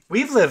 Lee.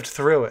 We've lived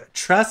through it.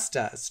 Trust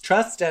us.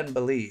 Trust and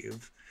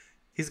believe.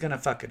 He's going to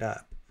fuck it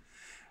up.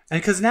 And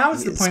because now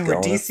it's the point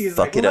where DC is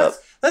like,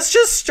 let's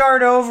just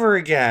start over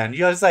again.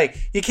 It's like,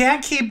 you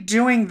can't keep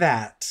doing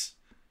that.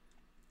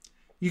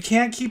 You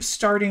can't keep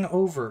starting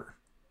over.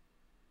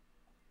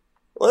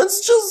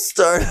 Let's just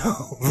start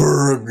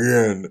over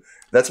again.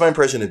 That's my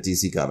impression of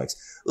DC Comics.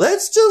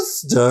 Let's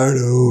just start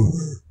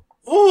over.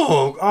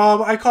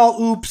 Oh, I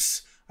call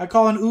oops. I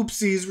call an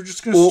oopsies. We're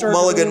just going to start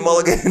Mulligan.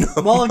 Mulligan.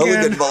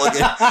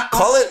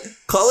 Call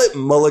it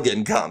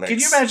Mulligan Comics. Can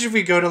you imagine if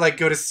we go to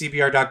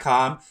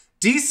CBR.com?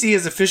 DC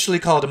is officially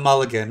called a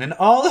Mulligan, and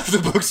all of the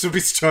books will be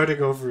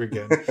starting over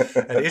again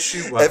at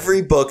issue 1.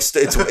 Every book, it's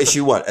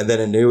issue 1, and then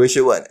a new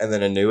issue 1, and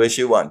then a new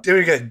issue 1. There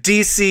we go.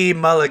 DC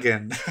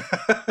Mulligan.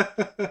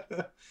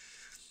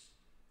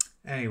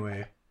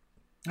 Anyway.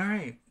 All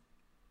right.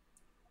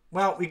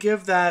 Well, we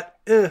give that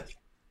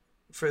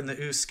for in the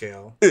ooh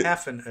scale.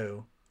 Half an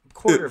ooh. A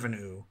quarter of an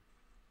ooh.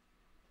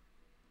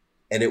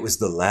 And it was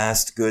the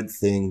last good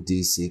thing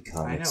DC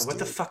Comics I know. What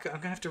the fuck? I'm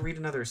going to have to read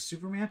another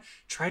Superman.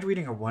 Tried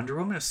reading a Wonder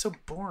Woman. It was so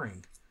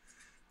boring.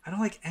 I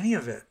don't like any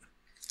of it.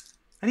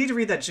 I need to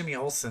read that Jimmy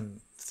Olsen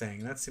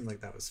thing. That seemed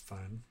like that was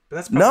fun. But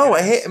that's no,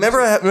 I hate.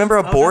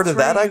 Remember how bored of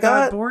that I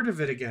got? Bored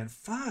of it again.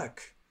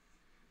 Fuck.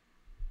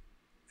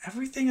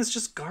 Everything is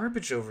just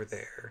garbage over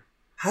there.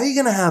 How are you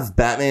going to have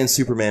Batman,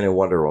 Superman, and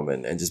Wonder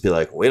Woman and just be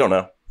like, we don't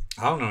know?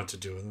 I don't know what to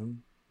do with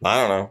them. I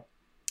don't know.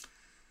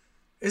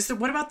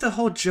 What about the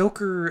whole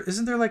Joker?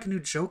 Isn't there like a new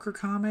Joker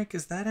comic?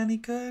 Is that any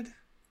good?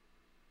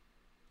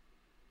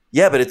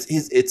 Yeah, but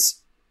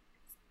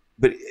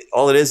but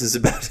all it is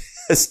about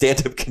a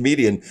stand-up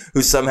comedian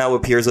who somehow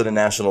appears on a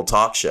national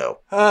talk show.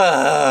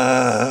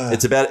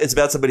 It's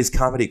about somebody's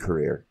comedy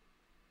career.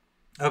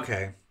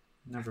 Okay,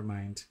 never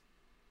mind.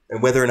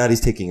 And whether or not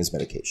he's taking his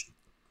medication.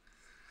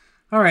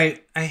 All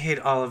right, I hate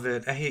all of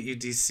it. I hate you,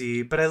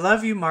 DC, but I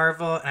love you,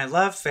 Marvel, and I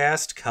love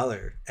Fast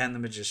Color and The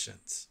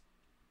Magicians.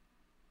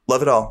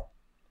 Love it all.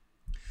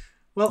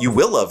 Well, you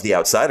will love The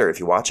Outsider if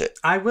you watch it.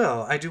 I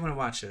will. I do want to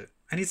watch it.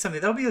 I need something.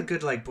 That'll be a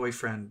good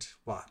boyfriend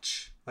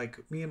watch.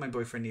 Me and my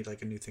boyfriend need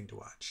a new thing to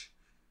watch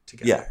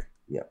together.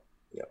 Yeah.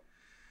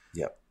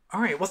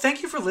 All right. Well,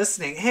 thank you for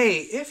listening. Hey,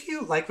 if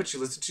you like what you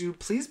listen to,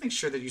 please make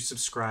sure that you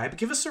subscribe.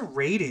 Give us a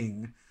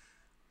rating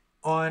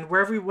on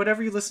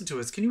whatever you listen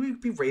to us. Can you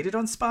be rated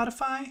on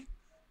Spotify?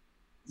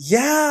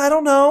 Yeah, I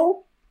don't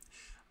know.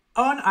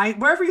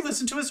 Wherever you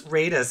listen to us,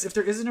 rate us. If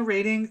there isn't a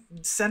rating,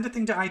 send a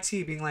thing to IT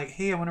being like,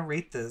 hey, I want to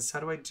rate this. How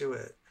do I do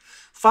it?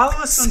 Follow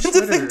us on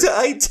Twitter. Send a thing to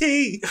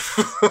IT.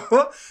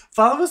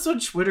 Follow us on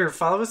Twitter.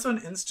 Follow us on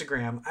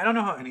Instagram. I don't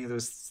know how any of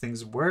those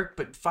things work,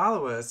 but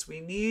follow us.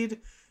 We need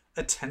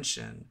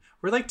attention.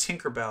 We're like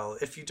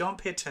Tinkerbell. If you don't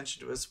pay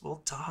attention to us,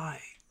 we'll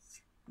die.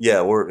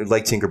 Yeah, we're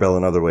like Tinkerbell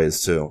in other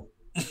ways, too.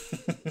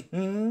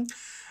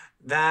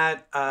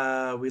 That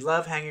we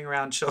love hanging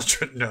around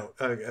children. No,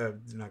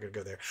 I'm not gonna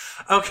go there.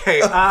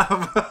 Okay.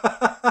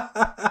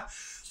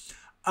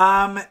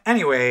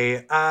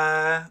 Anyway,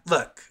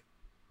 look,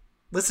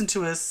 listen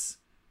to us.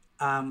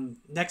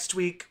 Next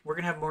week, we're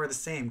going to have more of the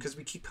same because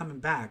we keep coming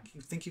back.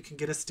 You think you can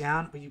get us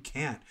down, but you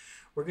can't.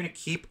 We're going to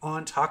keep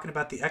on talking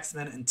about the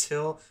X-Men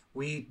until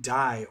we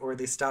die or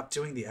they stop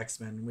doing the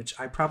X-Men, which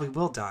I probably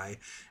will die.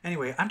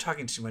 Anyway, I'm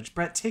talking too much.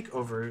 Brett, take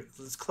over.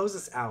 Let's close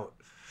this out.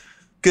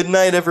 Good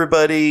night,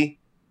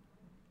 everybody.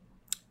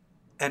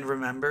 And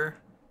remember,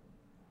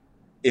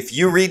 if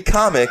you read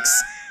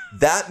comics,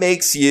 that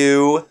makes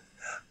you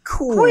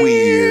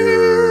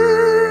queer.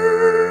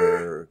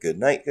 Good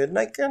night, good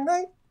night, good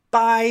night.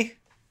 Bye.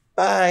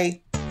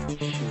 Bye.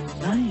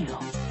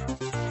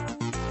 Shazam.